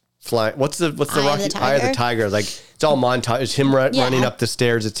what's the Rocky Eye of the Tiger? Like it's all montage. It's him running up the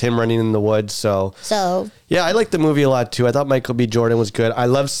stairs. It's him running in the woods. So yeah, I liked the movie a lot too. I thought Michael B. Jordan was good. I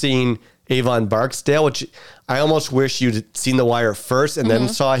love seeing Avon Barksdale, which I almost wish you'd seen The Wire first and then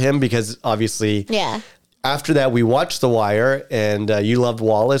saw him, because obviously after that we watched The Wire, and you loved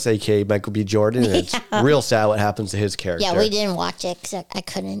Wallace, aka Michael B. Jordan, and it's real sad what happens to his character. Yeah, we didn't watch it because I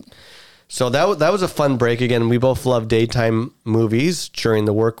couldn't. So that was a fun break. Again, we both love daytime movies during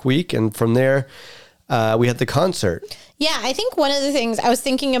the work week, and from there we had the concert. Yeah, I think one of the things, I was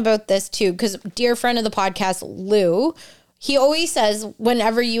thinking about this too, because dear friend of the podcast, Lou, he always says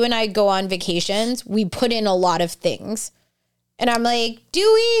whenever you and I go on vacations, we put in a lot of things. And I'm like,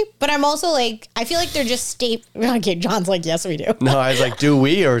 do we? But I'm also like, I feel like they're just Okay, John's like, yes, we do. No, I was like, do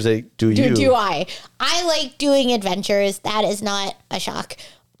we, or is it do you? Do I? I like doing adventures. That is not a shock.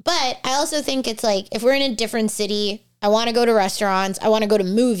 But I also think it's like, if we're in a different city, I want to go to restaurants, I want to go to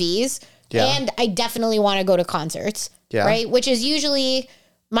movies, and I definitely want to go to concerts, right? Which is usually,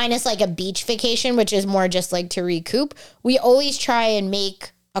 minus like a beach vacation, which is more just like to recoup. We always try and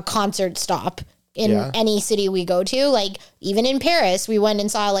make a concert stop in any city we go to. Like even in Paris, we went and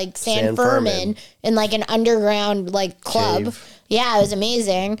saw like San Fermin in like an underground like club. Cave. Yeah, it was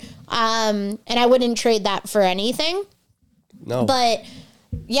amazing. And I wouldn't trade that for anything. No. But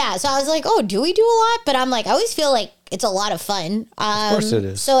yeah, so I was like, oh, do we do a lot? But I'm like, I always feel like it's a lot of fun. Of course it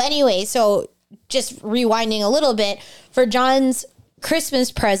is. So anyway, so just rewinding a little bit, for John's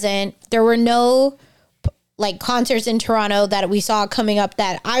Christmas present, there were no like concerts in Toronto that we saw coming up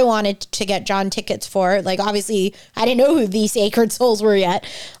that I wanted to get John tickets for. Like obviously I didn't know who the Sacred Souls were yet.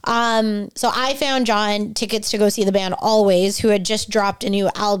 So I found John tickets to go see the band Alvvays, who had just dropped a new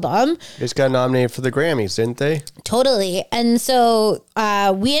album. They just got nominated for the Grammys, didn't they? Totally. And so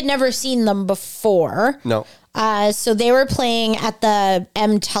we had never seen them before. No. So they were playing at the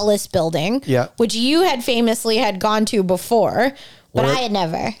Telus building, which you had famously had gone to before, but I had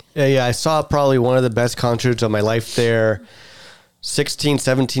never. Yeah. I saw probably one of the best concerts of my life there 16,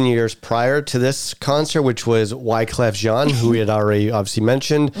 17 years prior to this concert, which was Wyclef Jean, who we had already obviously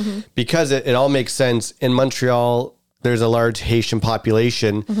mentioned, because it all makes sense. In Montreal, there's a large Haitian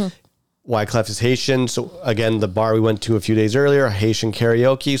population. Wyclef is Haitian. So again, the bar we went to a few days earlier, Haitian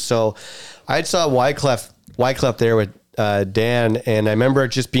karaoke. So I saw Wyclef there with Dan, and I remember it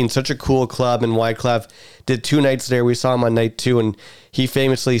just being such a cool club, and Wyclef did 2 nights there. We saw him on night 2, and he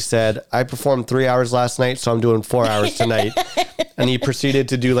famously said, I performed 3 hours last night, so I'm doing 4 hours tonight. And he proceeded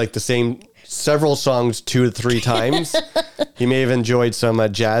to do like the same several songs 2 to 3 times. He may have enjoyed some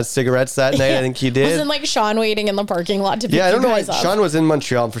jazz cigarettes that night. I think he did. Wasn't like Sean waiting in the parking lot to pick I don't you know. guys up? Sean was in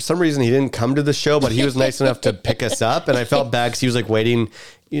Montreal, and for some reason he didn't come to the show, but he was nice enough to pick us up, and I felt bad because he was like waiting.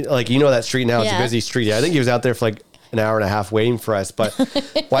 Like, you know, that street now, it's a busy street. I think he was out there for like an hour and a half waiting for us, but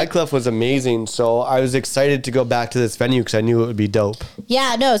Wyclef was amazing. So I was excited to go back to this venue because I knew it would be dope.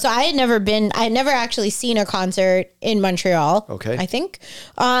 Yeah, no. So I had never actually seen a concert in Montreal. Okay. I think.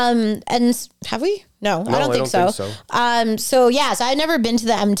 And have we? No, I don't think so. So I had never been to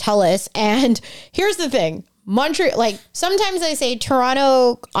the Telus, and here's the thing. Montreal, like sometimes I say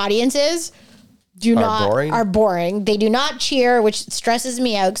Toronto audiences are boring. They do not cheer, which stresses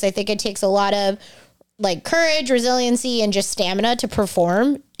me out because I think it takes a lot of like courage, resiliency, and just stamina to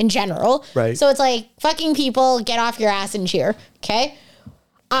perform in general. Right. So it's like, fucking people, get off your ass and cheer. Okay.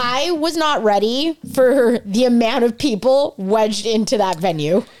 I was not ready for the amount of people wedged into that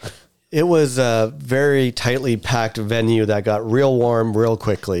venue. It was a very tightly packed venue that got real warm real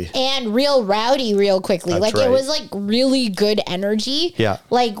quickly. And real rowdy real quickly. That's like right. It was like really good energy. Yeah.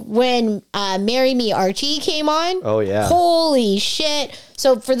 Like when Marry Me Archie came on. Oh yeah. Holy shit.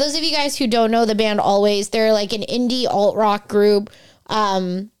 So for those of you guys who don't know the band Alvvays, they're like an indie alt rock group.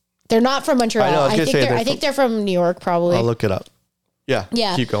 They're not from Montreal. I think they're from New York probably. I'll look it up.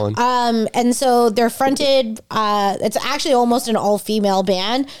 Yeah. Keep going. And so they're fronted, it's actually almost an all-female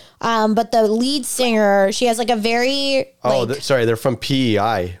band. But the lead singer, she has like a very they're from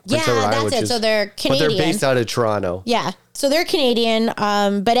PEI. That's it. So they're Canadian. But they're based out of Toronto. Yeah. So they're Canadian.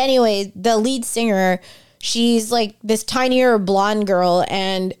 But anyway, the lead singer, she's like this tinier blonde girl,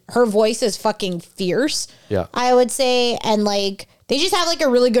 and her voice is fucking fierce. Yeah. I would say. And like, they just have like a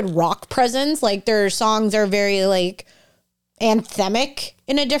really good rock presence. Like their songs are very like anthemic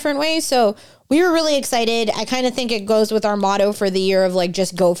in a different way. So we were really excited. I kind of think it goes with our motto for the year of like,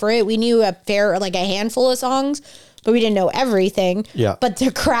 just go for it. We knew a handful of songs, but we didn't know everything. Yeah. But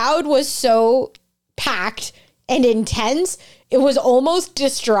the crowd was so packed and intense. It was almost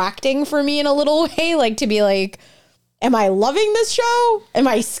distracting for me in a little way, like to be like, am I loving this show? Am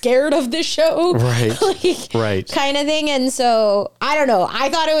I scared of this show? Right. Right. Kind of thing. And so I don't know. I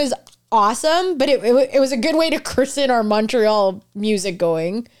thought it was awesome, but it was a good way to christen our Montreal music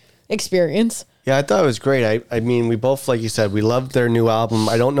going. experience. Yeah, I thought it was great. I mean, we both, like you said, we loved their new album.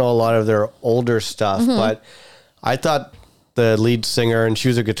 I don't know a lot of their older stuff, but I thought the lead singer, and she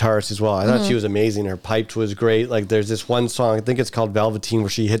was a guitarist as well, I thought she was amazing. Her pipes was great. Like, there's this one song, I think it's called Velveteen, where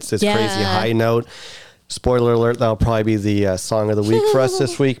she hits this crazy high note. Spoiler alert, that'll probably be the song of the week for us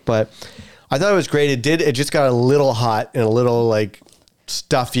this week. But I thought it was great. It just got a little hot and a little, like,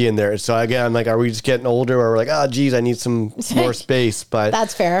 stuffy in there. So again, I'm like, are we just getting older, or we're like, oh geez, I need some more space? But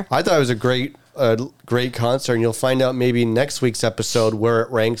That's fair. I thought it was a great concert, and you'll find out maybe next week's episode where it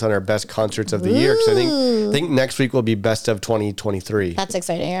ranks on our best concerts of the year, because I think next week will be best of 2023. That's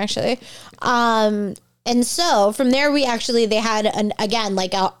exciting, actually. And so from there, they had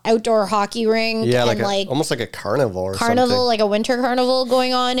like a outdoor hockey rink, and almost like a carnival or something. something. Like a winter carnival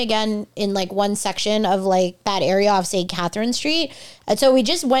going on again in like one section of like that area off St. Catherine Street. And so we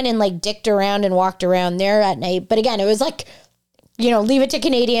just went and like dicked around and walked around there at night. But again, it was like, leave it to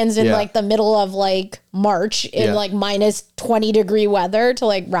Canadians in like the middle of like March in like minus 20 degree weather to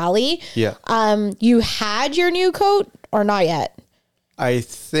like rally. Yeah. You had your new coat or not yet? I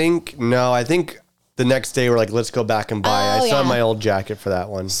think the next day we're like, let's go back and buy. I still have my old jacket for that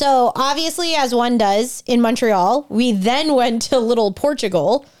one. So obviously, as one does in Montreal, we then went to Little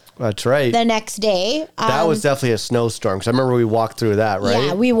Portugal. That's right. The next day. That was definitely a snowstorm, because I remember we walked through that, right?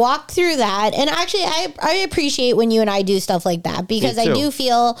 Yeah, we walked through that. And actually, I appreciate when you and I do stuff like that, because I do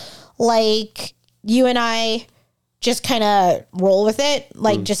feel like you and I just kind of roll with it,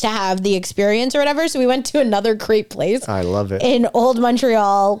 like just to have the experience or whatever. So we went to another crepe place. I love it. In Old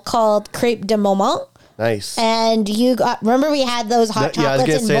Montreal called Crepe de Moment. Nice. And remember we had those hot chocolates in bowls. Yeah, I was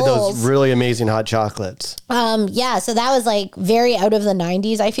going to say those really amazing hot chocolates. Yeah, so that was like very out of the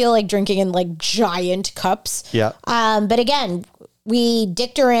 90s. I feel like drinking in like giant cups. Yeah. But again, we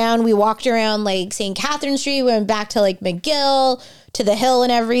dicked around. We walked around like St. Catherine Street. We went back to like McGill, to the hill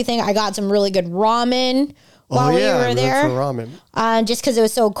and everything. I got some really good ramen while we were there. Ramen. Just because it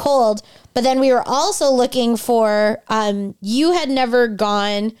was so cold. But then we were also looking for, you had never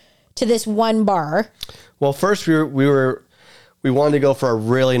gone to this one bar. Well, first we wanted to go for a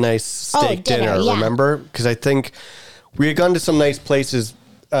really nice steak dinner, remember? Because I think we had gone to some nice places,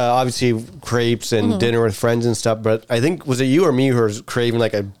 obviously crepes and dinner with friends and stuff. But I think, was it you or me who was craving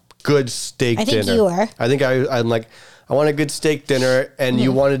like a good steak dinner? I think you were. I think I'm like, I want a good steak dinner, and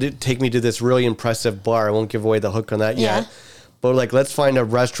you wanted to take me to this really impressive bar. I won't give away the hook on that yet. But like, let's find a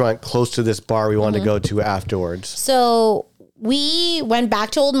restaurant close to this bar we want to go to afterwards. So we went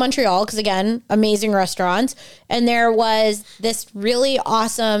back to Old Montreal because, again, amazing restaurants. And there was this really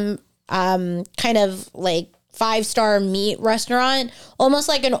awesome kind of like 5-star meat restaurant, almost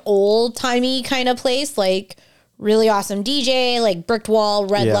like an old-timey kind of place, like really awesome DJ, like bricked wall,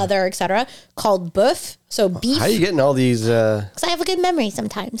 red leather, etc., called Boeuf. So beef. How are you getting all these? Because I have a good memory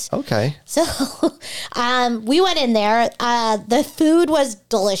sometimes. Okay. So we went in there. The food was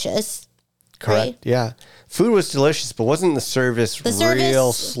delicious. Correct. Right? Yeah. Food was delicious, but wasn't the service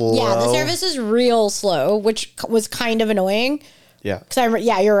real slow? Yeah, the service is real slow, which was kind of annoying. Yeah. Because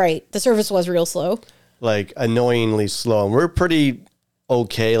you're right. The service was real slow. Like annoyingly slow. And we're pretty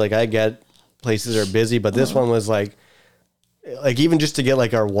okay. Like, I get places are busy, but this one was like even just to get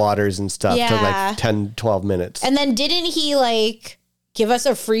like our waters and stuff took like 10, 12 minutes. And then didn't he like give us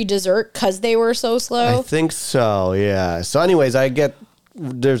a free dessert because they were so slow? I think so, yeah. So anyways,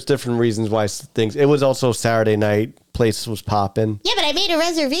 there's different reasons why things. It was also Saturday night. Place was popping. Yeah, but I made a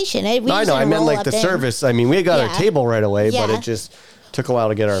reservation. I know. I meant like the service. I mean, we got our table right away, but it just took a while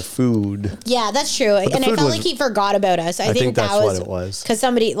to get our food. Yeah, that's true. And I felt like he forgot about us. I think that's what it was. Because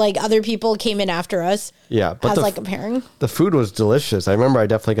other people came in after us. Yeah, but like a pairing. The food was delicious. I remember I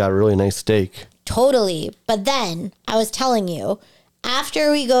definitely got a really nice steak. Totally. But then I was telling you,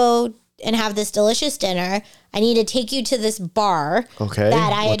 after we go and have this delicious dinner, I need to take you to this bar. Okay.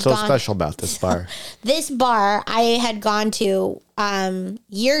 What's so special about this bar? This bar I had gone to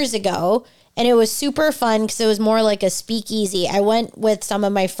years ago, and it was super fun because it was more like a speakeasy. I went with some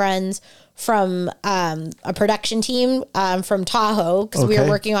of my friends from a production team from Tahoe because we were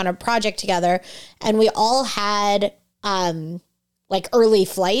working on a project together, and we all had like early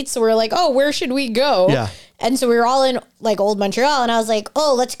flights. So we were like, oh, where should we go? Yeah. And so we were all in like Old Montreal, and I was like,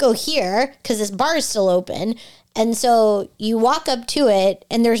 oh, let's go here because this bar is still open. And so you walk up to it,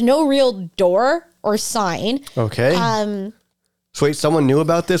 and there's no real door or sign. Okay. So wait, someone knew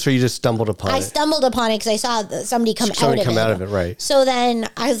about this, or you just stumbled upon it? I stumbled upon it because I saw somebody come out of it. Right. So then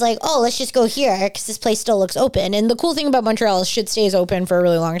I was like, oh, let's just go here because this place still looks open. And the cool thing about Montreal is shit stays open for a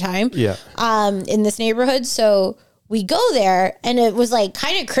really long time. Yeah. In this neighborhood. So we go there, and it was like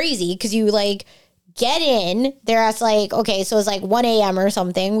kind of crazy because you like get in there. It's like, okay, so it's like 1 a.m. or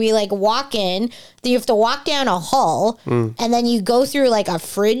something. We like walk in, then you have to walk down a hall, and then you go through like a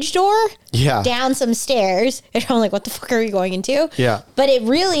fridge door, down some stairs. And I'm like, what the fuck are we going into? Yeah. But it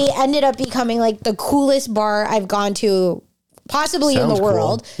really ended up becoming like the coolest bar I've gone to possibly in the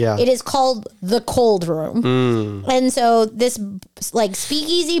world. Cool. Yeah. It is called the Cold Room. And so this like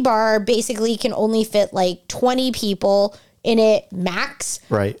speakeasy bar basically can only fit like 20 people in it max.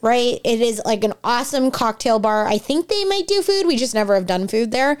 Right. It is like an awesome cocktail bar. I think they might do food. We just never have done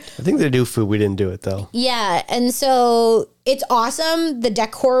food there. I think they do food. We didn't do it though. Yeah. And so it's awesome. The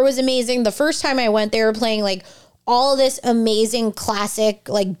decor was amazing. The first time I went, they were playing like all this amazing classic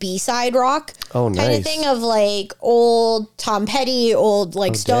like B-side rock kind of thing of like old Tom Petty, old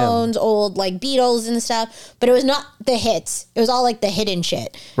like Stones, old like Beatles and stuff. But it was not the hits. It was all like the hidden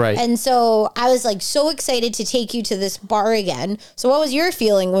shit. Right. And so I was like so excited to take you to this bar again. So what was your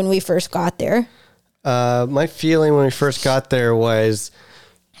feeling when we first got there? My feeling when we first got there was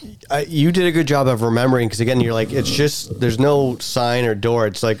you did a good job of remembering, because again, you're like, it's just, there's no sign or door.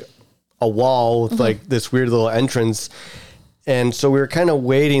 It's like a wall with like this weird little entrance. And so we were kind of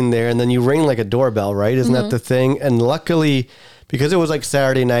waiting there, and then you ring like a doorbell, right? Isn't that the thing? And luckily, because it was like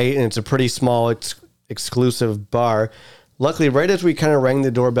Saturday night and it's a pretty small exclusive bar, luckily right as we kind of rang the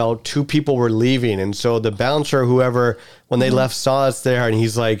doorbell, 2 people were leaving. And so the bouncer, whoever, when they left, saw us there, and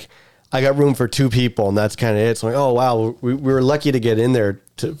he's like, I got room for 2 people. And that's kind of it. So I'm like, oh wow, we were lucky to get in there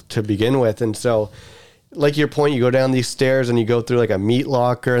to begin with. And so like your point, you go down these stairs and you go through like a meat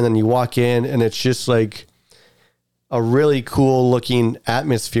locker, and then you walk in, and it's just like a really cool looking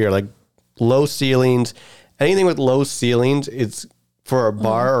atmosphere, like low ceilings. Anything with low ceilings, it's for a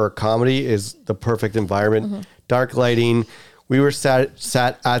bar or a comedy is the perfect environment. Dark lighting. We were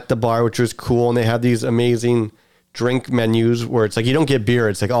sat at the bar, which was cool. And they have these amazing drink menus where it's like, you don't get beer.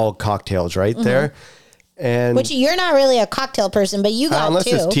 It's like all cocktails right there. And which you're not really a cocktail person, but you got unless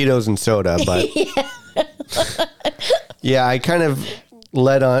two. It's Tito's and soda, but yeah, I kind of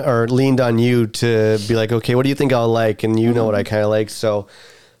leaned on you to be like, okay, what do you think I'll like? And you know what I kind of like. So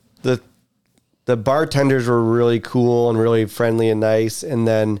the bartenders were really cool and really friendly and nice. And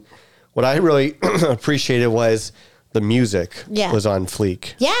then what I really appreciated was the music was on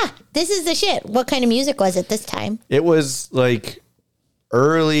fleek. Yeah, this is the shit. What kind of music was it this time? It was like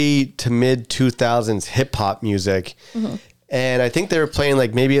early to mid 2000s hip hop music. And I think they were playing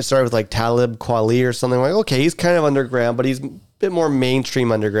like, maybe it started with like Talib Kweli or something. Like, okay, he's kind of underground, but he's a bit more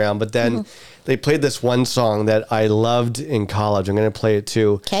mainstream underground. But then they played this one song that I loved in college. I'm going to play it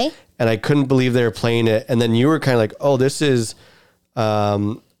too. Okay. And I couldn't believe they were playing it. And then you were kind of like, oh, this is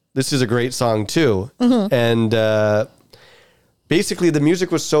a great song too. And basically the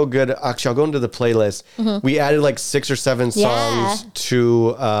music was so good. Actually, I'll go into the playlist. We added like 6 or 7 songs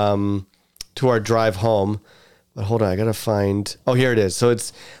to our drive home. But hold on, I gotta find. Oh, here it is. So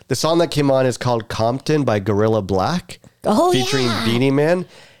it's the song that came on is called "Compton" by Gorilla Black, featuring Beanie Man,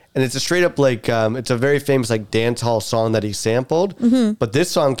 and it's a straight up like it's a very famous like dance hall song that he sampled. But this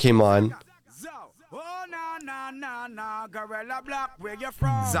song came on.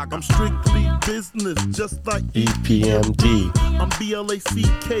 Zach, I'm strictly business, just like EPMD. I'm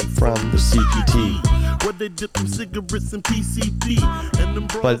BLACK from the CPT. Where they dip them cigarettes and PCP. And them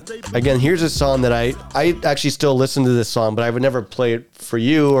bros, But again, here's a song that I actually still listen to this song, but I would never play it for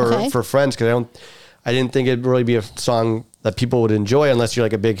you or for friends, because I didn't think it'd really be a song that people would enjoy unless you're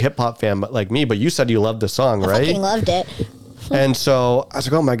like a big hip hop fan like me. But you said you loved the song, right? I fucking loved it. And so I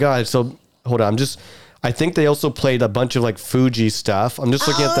was like, oh my God. So hold on, I think they also played a bunch of like Fuji stuff. I'm just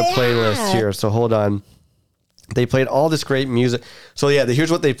looking at the playlist here. So hold on. They played all this great music. So yeah,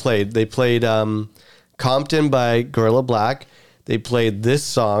 here's what they played. They played Compton by Gorilla Black. They played this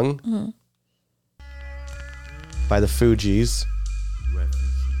song by the Fugees.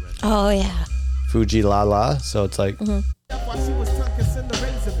 Oh yeah. Fuji La La. So it's like...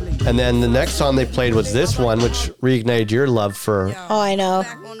 And then the next song they played was this one, which reignited your love for... Oh, I know.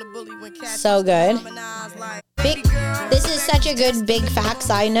 So good. This is such a good big fact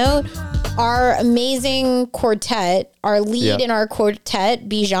side note. Our amazing quartet, our lead in our quartet,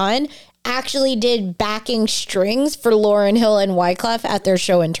 Bijan, actually did backing strings for Lauryn Hill and Wyclef at their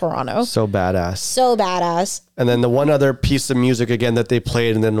show in Toronto. So badass. So badass. And then the one other piece of music again that they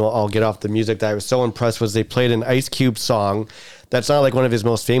played, and then I'll get off the music, that I was so impressed, was they played an Ice Cube song. That's not like one of his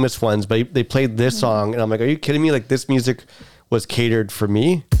most famous ones, but they played this song, and I'm like, are you kidding me? Like, this music was catered for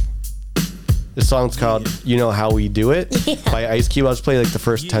me. This song's called You Know How We Do It by Ice Cube. I'll just play like the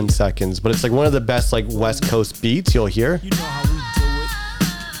first 10 seconds, but it's like one of the best like West Coast beats you'll hear.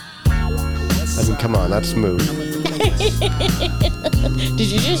 I mean, come on, that's smooth.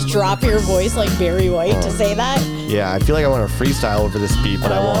 Did you just drop your voice like Barry White to say that? Yeah, I feel like I want to freestyle over this beat,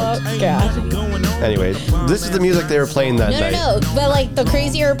 but I won't. Oh, God. Anyway, this is the music they were playing that night. No. But like the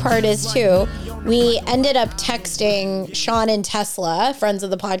crazier part is too, we ended up texting Sean and Tesla, friends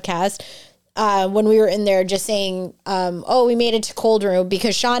of the podcast, when we were in there just saying, we made it to Cold Room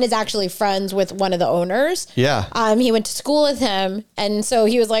because Sean is actually friends with one of the owners. Yeah. He went to school with him. And so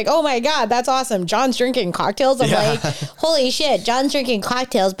he was like, oh my God, that's awesome. John's drinking cocktails. I'm like, holy shit, John's drinking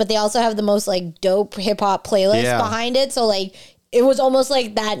cocktails, but they also have the most like dope hip hop playlist behind it. So like, it was almost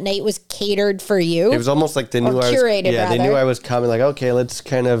like that night was catered for you. It was almost like they knew I was curated, they knew I was coming. Like, okay, let's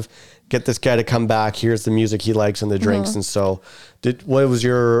kind of get this guy to come back. Here's the music he likes and the drinks. And so, what was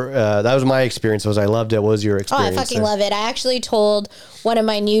your? That was my experience. I loved it. What was your experience? Oh, I fucking love it. I actually told one of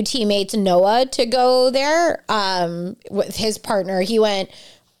my new teammates, Noah, to go there with his partner. He went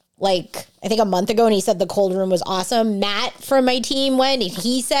like I think a month ago, and he said the Cold Room was awesome. Matt from my team went, and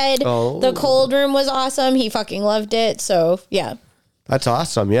he said the Cold Room was awesome. He fucking loved it. So yeah. That's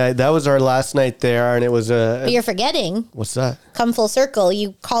awesome. Yeah, that was our last night there, and it was But you're forgetting. What's that? Come full circle.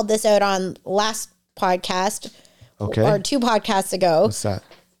 You called this out on last podcast, or 2 podcasts ago. What's that?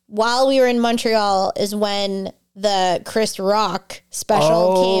 While we were in Montreal is when the Chris Rock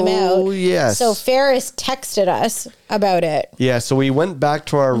special came out. Oh, yes. So Ferris texted us about it. Yeah, so we went back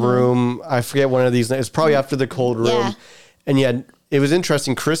to our room. I forget one of these nights. It was probably after the Cold Room. Yeah. And yeah, it was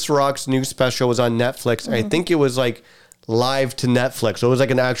interesting. Chris Rock's new special was on Netflix. I think it was like live to Netflix. So it was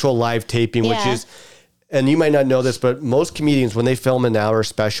like an actual live taping, which is, and you might not know this, but most comedians, when they film an hour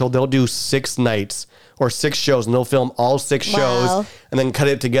special, they'll do 6 nights or 6 shows, and they'll film all 6 shows and then cut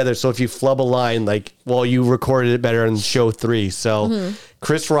it together. So if you flub a line, like, well, you recorded it better in show 3. So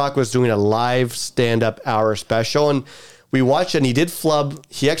Chris Rock was doing a live stand-up hour special, and we watched it, and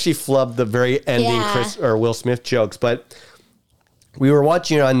he actually flubbed the very ending Chris or Will Smith jokes, but we were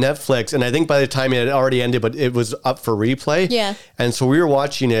watching it on Netflix, and I think by the time it had already ended, but it was up for replay. Yeah. And so we were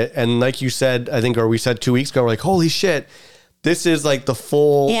watching it, and like you said, I think, or we said 2 weeks ago, we're like, holy shit, this is like the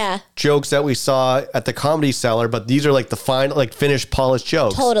full jokes that we saw at the Comedy Cellar, but these are like the final, like finished, polished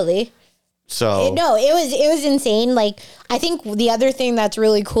jokes. Totally. So no, it was insane. Like, I think the other thing that's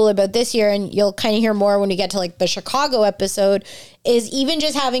really cool about this year, and you'll kind of hear more when we get to like the Chicago episode, is even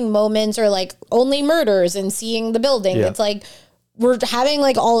just having moments or like Only Murders and seeing the building. It's like, we're having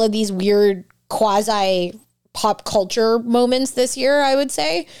like all of these weird quasi pop culture moments this year, I would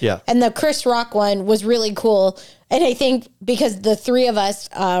say. Yeah. And the Chris Rock one was really cool. And I think because the 3 of us,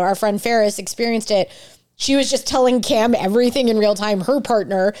 our friend Ferris experienced it, she was just telling Cam everything in real time, her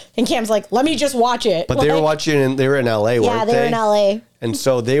partner, and Cam's like, let me just watch it. But they were watching, and they were in LA, weren't they? Yeah, they were in LA. And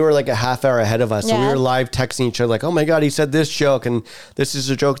so they were like a half hour ahead of us. So we were live texting each other like, oh my God, he said this joke, and this is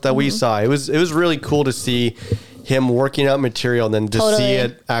a joke that we saw. It was really cool to see him working out material, and then to see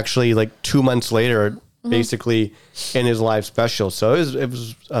it actually like 2 months later, basically in his live special. So it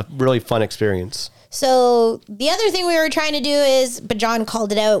was a really fun experience. So the other thing we were trying to do is, but John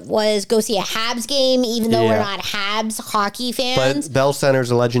called it out, was go see a Habs game, even though we're not Habs hockey fans. But Bell Center's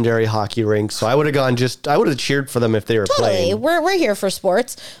a legendary hockey rink, so I would have cheered for them if they were playing. We're here for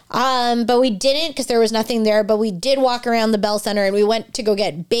sports. But we didn't because there was nothing there, but we did walk around the Bell Center, and we went to go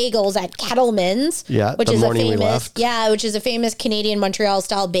get bagels at Kettleman's, which is a famous Canadian Montreal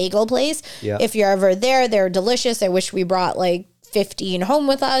style bagel place. Yeah. If you're ever there, they're delicious. I wish we brought like 15 home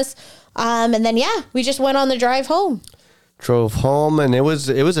with us. And then, we just went on the drive home. Drove home, and it was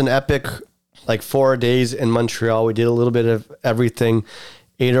an epic, like 4 days in Montreal. We did a little bit of everything,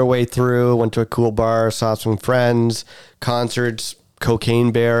 ate our way through, went to a cool bar, saw some friends, concerts,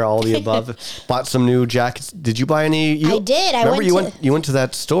 Cocaine Bear, all the above. Bought some new jackets. Did you buy any? I did. You went to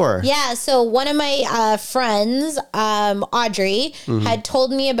that store. Yeah. So one of my friends, Audrey, had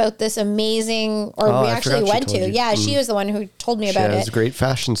told me about this amazing, we actually went to. Yeah, she was the one who told me about it. She has great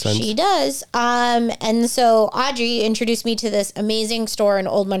fashion sense. She does. And so Audrey introduced me to this amazing store in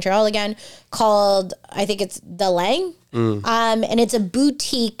Old Montreal again called, I think it's The Lang. And it's a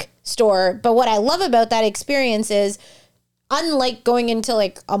boutique store. But what I love about that experience is, unlike going into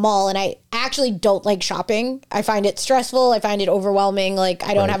like a mall, and I actually don't like shopping. I find it stressful. I find it overwhelming. Like,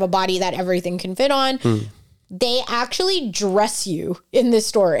 I don't have a body that everything can fit on. They actually dress you in this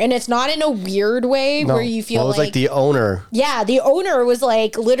store. And it's not in a weird way where you feel it was like the owner. Yeah, the owner was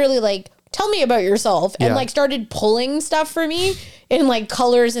like, literally like, tell me about yourself. And like started pulling stuff for me in like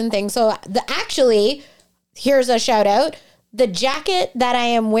colors and things. So actually, here's a shout out. The jacket that I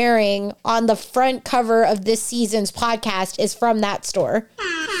am wearing on the front cover of this season's podcast is from that store.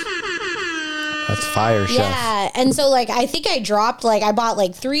 That's It's fire, chef. Yeah. And so like, I think I dropped, like I bought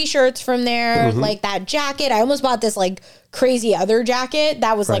like 3 shirts from there, like that jacket. I almost bought this like crazy other jacket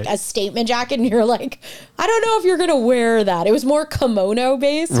that was like a statement jacket. And you're like, I don't know if you're going to wear that. It was more kimono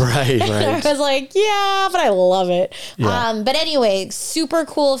based. Right. I was like, yeah, but I love it. Yeah. But anyway, super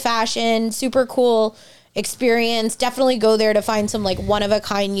cool fashion, super cool experience. Definitely go there to find some like one of a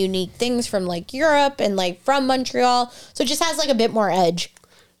kind unique things from like Europe and like from Montreal. So it just has like a bit more edge.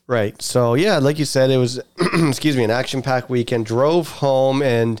 Right. So yeah, like you said, it was, excuse me, an action-packed weekend. Drove home,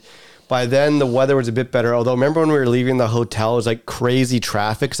 and by then the weather was a bit better. Although remember when we were leaving the hotel, it was like crazy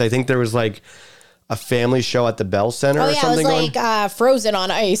traffic because I think there was like a family show at the Bell Center or something. It was like frozen on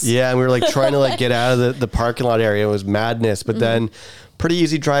ice. Yeah, and we were like trying to like get out of the parking lot area. It was madness. But then pretty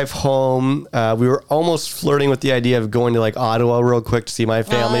easy drive home. We were almost flirting with the idea of going to like Ottawa real quick to see my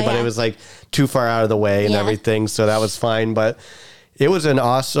family, but it was like too far out of the way and everything. So that was fine. But it was an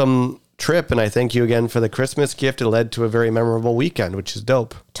awesome trip, and I thank you again for the Christmas gift. It led to a very memorable weekend, which is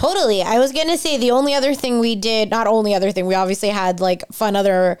dope. Totally. I was going to say the only other thing we did, not only other thing, we obviously had like fun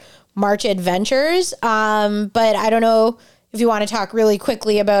other March adventures. But I don't know if you want to talk really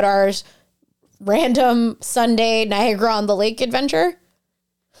quickly about our random Sunday Niagara on the Lake adventure.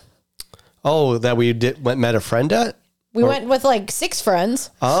 Oh, that we met a friend at? We went with like 6 friends.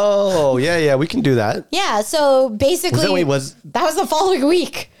 Oh, yeah, we can do that. Yeah, so basically that was the following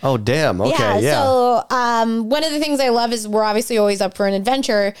week. Oh, damn. Okay, yeah. So one of the things I love is we're obviously always up for an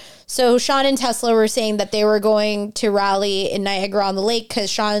adventure. So Sean and Tesla were saying that they were going to rally in Niagara on the Lake because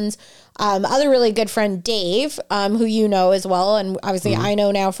Sean's other really good friend, Dave, who you know as well, and obviously I know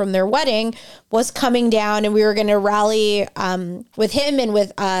now from their wedding, was coming down, and we were going to rally with him and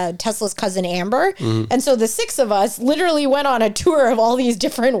with Tesla's cousin, Amber. And so the 6 of us literally went on a tour of all these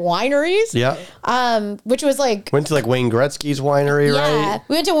different wineries. Yeah. Which was like... Went to like Wayne Gretzky's winery, right? Yeah.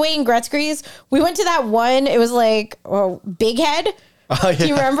 We went to Wayne Gretzky's. We went to that one. It was like Big Head. Oh, yeah. Do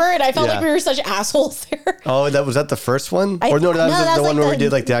you remember? And I felt like we were such assholes there. Oh, that was that the first one? That was the one where we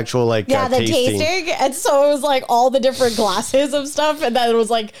did like the actual like the tasting. And so it was like all the different glasses of stuff, and then it was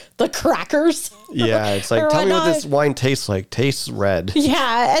like the crackers. Yeah, it's like tell me what this wine tastes like. Tastes red.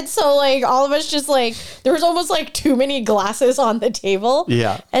 Yeah, and so like all of us just like there was almost like too many glasses on the table.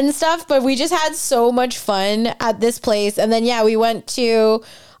 Yeah, and stuff. But we just had so much fun at this place, and then we went to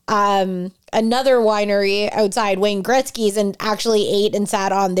another winery outside Wayne Gretzky's and actually ate and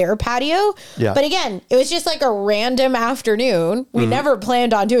sat on their patio. Yeah. But again, it was just like a random afternoon. We never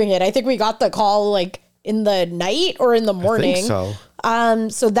planned on doing it. I think we got the call like in the night or in the morning. I think so.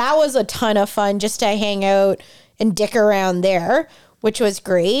 So that was a ton of fun just to hang out and dick around there, which was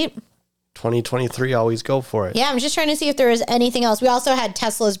great. 2023, always go for it. Yeah, I'm just trying to see if there was anything else. We also had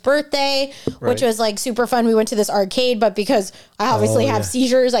Tesla's birthday, which was like super fun. We went to this arcade, but because I obviously have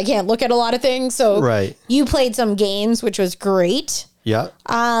seizures, I can't look at a lot of things. So you played some games, which was great. Yeah.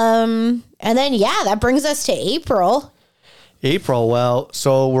 And then, that brings us to April. Well,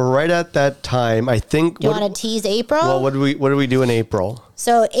 so we're right at that time. I think. Do you want to tease April? Well, what do we do in April?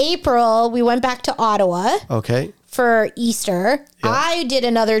 So April, we went back to Ottawa. Okay. For Easter. Yeah. I did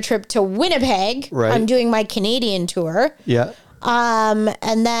another trip to Winnipeg. Right. I'm doing my Canadian tour. Yeah.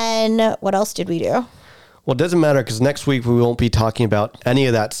 And then what else did we do? Well, it doesn't matter because next week we won't be talking about any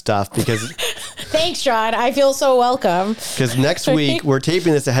of that stuff because... Thanks, John. I feel so welcome. Because next week, we're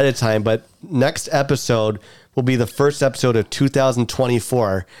taping this ahead of time, but next episode will be the first episode of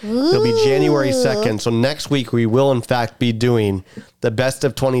 2024. Ooh. It'll be January 2nd. So next week, we will, in fact, be doing the best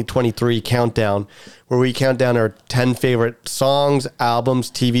of 2023 countdown, where we count down our 10 favorite songs,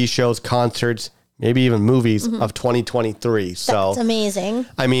 albums, TV shows, concerts, maybe even movies of 2023. So that's amazing.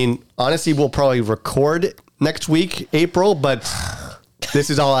 I mean, honestly, we'll probably record next week, April, but...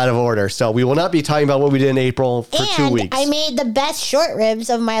 This is all out of order. So we will not be talking about what we did in April for 2 weeks. I made the best short ribs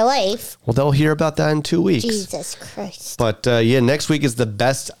of my life. Well, they'll hear about that in 2 weeks. Jesus Christ. But next week is the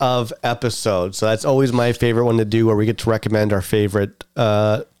best of episode. So that's always my favorite one to do, where we get to recommend our favorite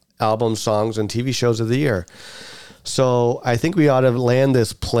albums, songs, and TV shows of the year. So I think we ought to land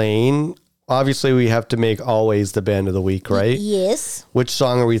this plane. Obviously, we have to make Always the band of the week, right? Yes. Which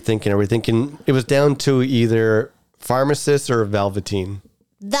song are we thinking? Are we thinking it was down to either Pharmacist or Velveteen?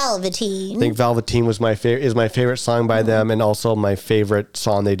 Velveteen. I think Velveteen was my favorite song by them, and also my favorite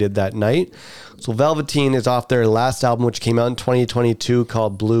song they did that night. So Velveteen is off their last album, which came out in 2022,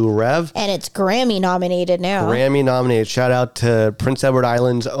 called Blue Rev. And it's Grammy nominated now. Grammy nominated. Shout out to Prince Edward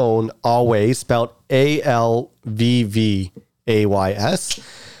Island's own Alvvays, spelled Alvvays.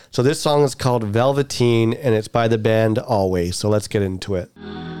 So this song is called Velveteen, and it's by the band Alvvays. So let's get into it.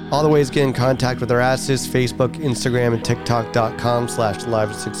 All the ways to get in contact with our asses, Facebook, Instagram, and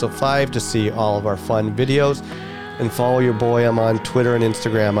TikTok.com/live605 to see all of our fun videos. And follow your boy. I'm on Twitter and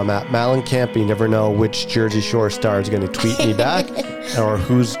Instagram. I'm at Malencamp. You never know which Jersey Shore star is going to tweet me back or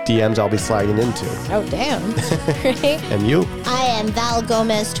whose DMs I'll be sliding into. Oh, damn. Right? And you? I am Val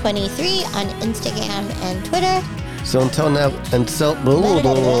Gomez 23 on Instagram and Twitter. So until next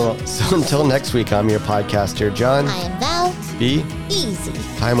week, I'm your podcaster, John. I am Val. B. Easy.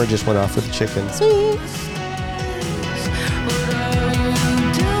 Timer just went off with the chickens. Sweet.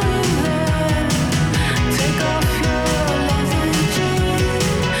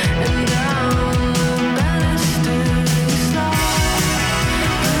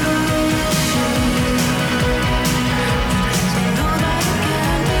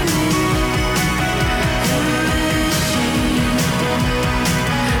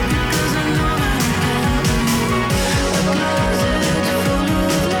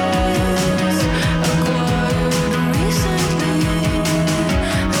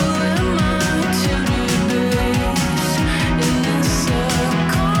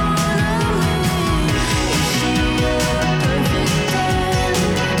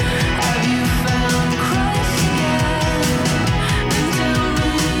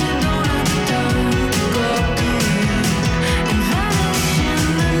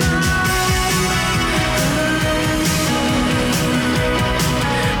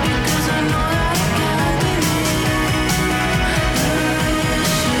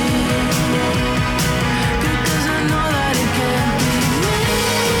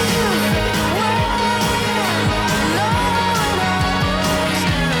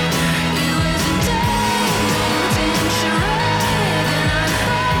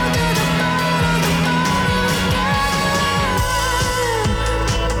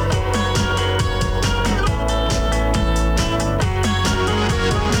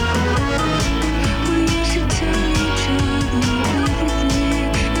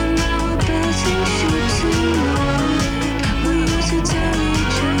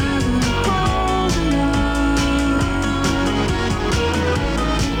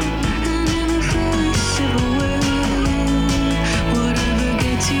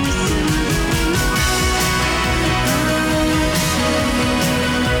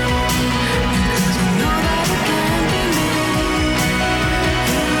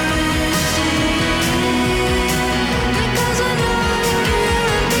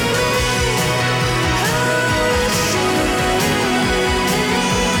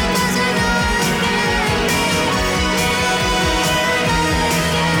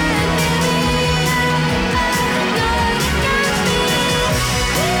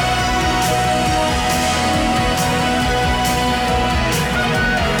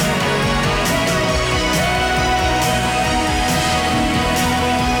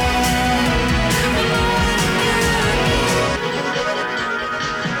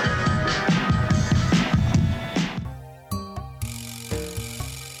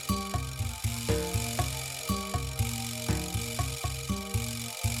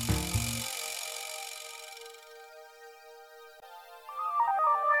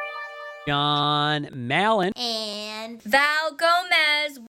 John Mallon. And Val Gomez.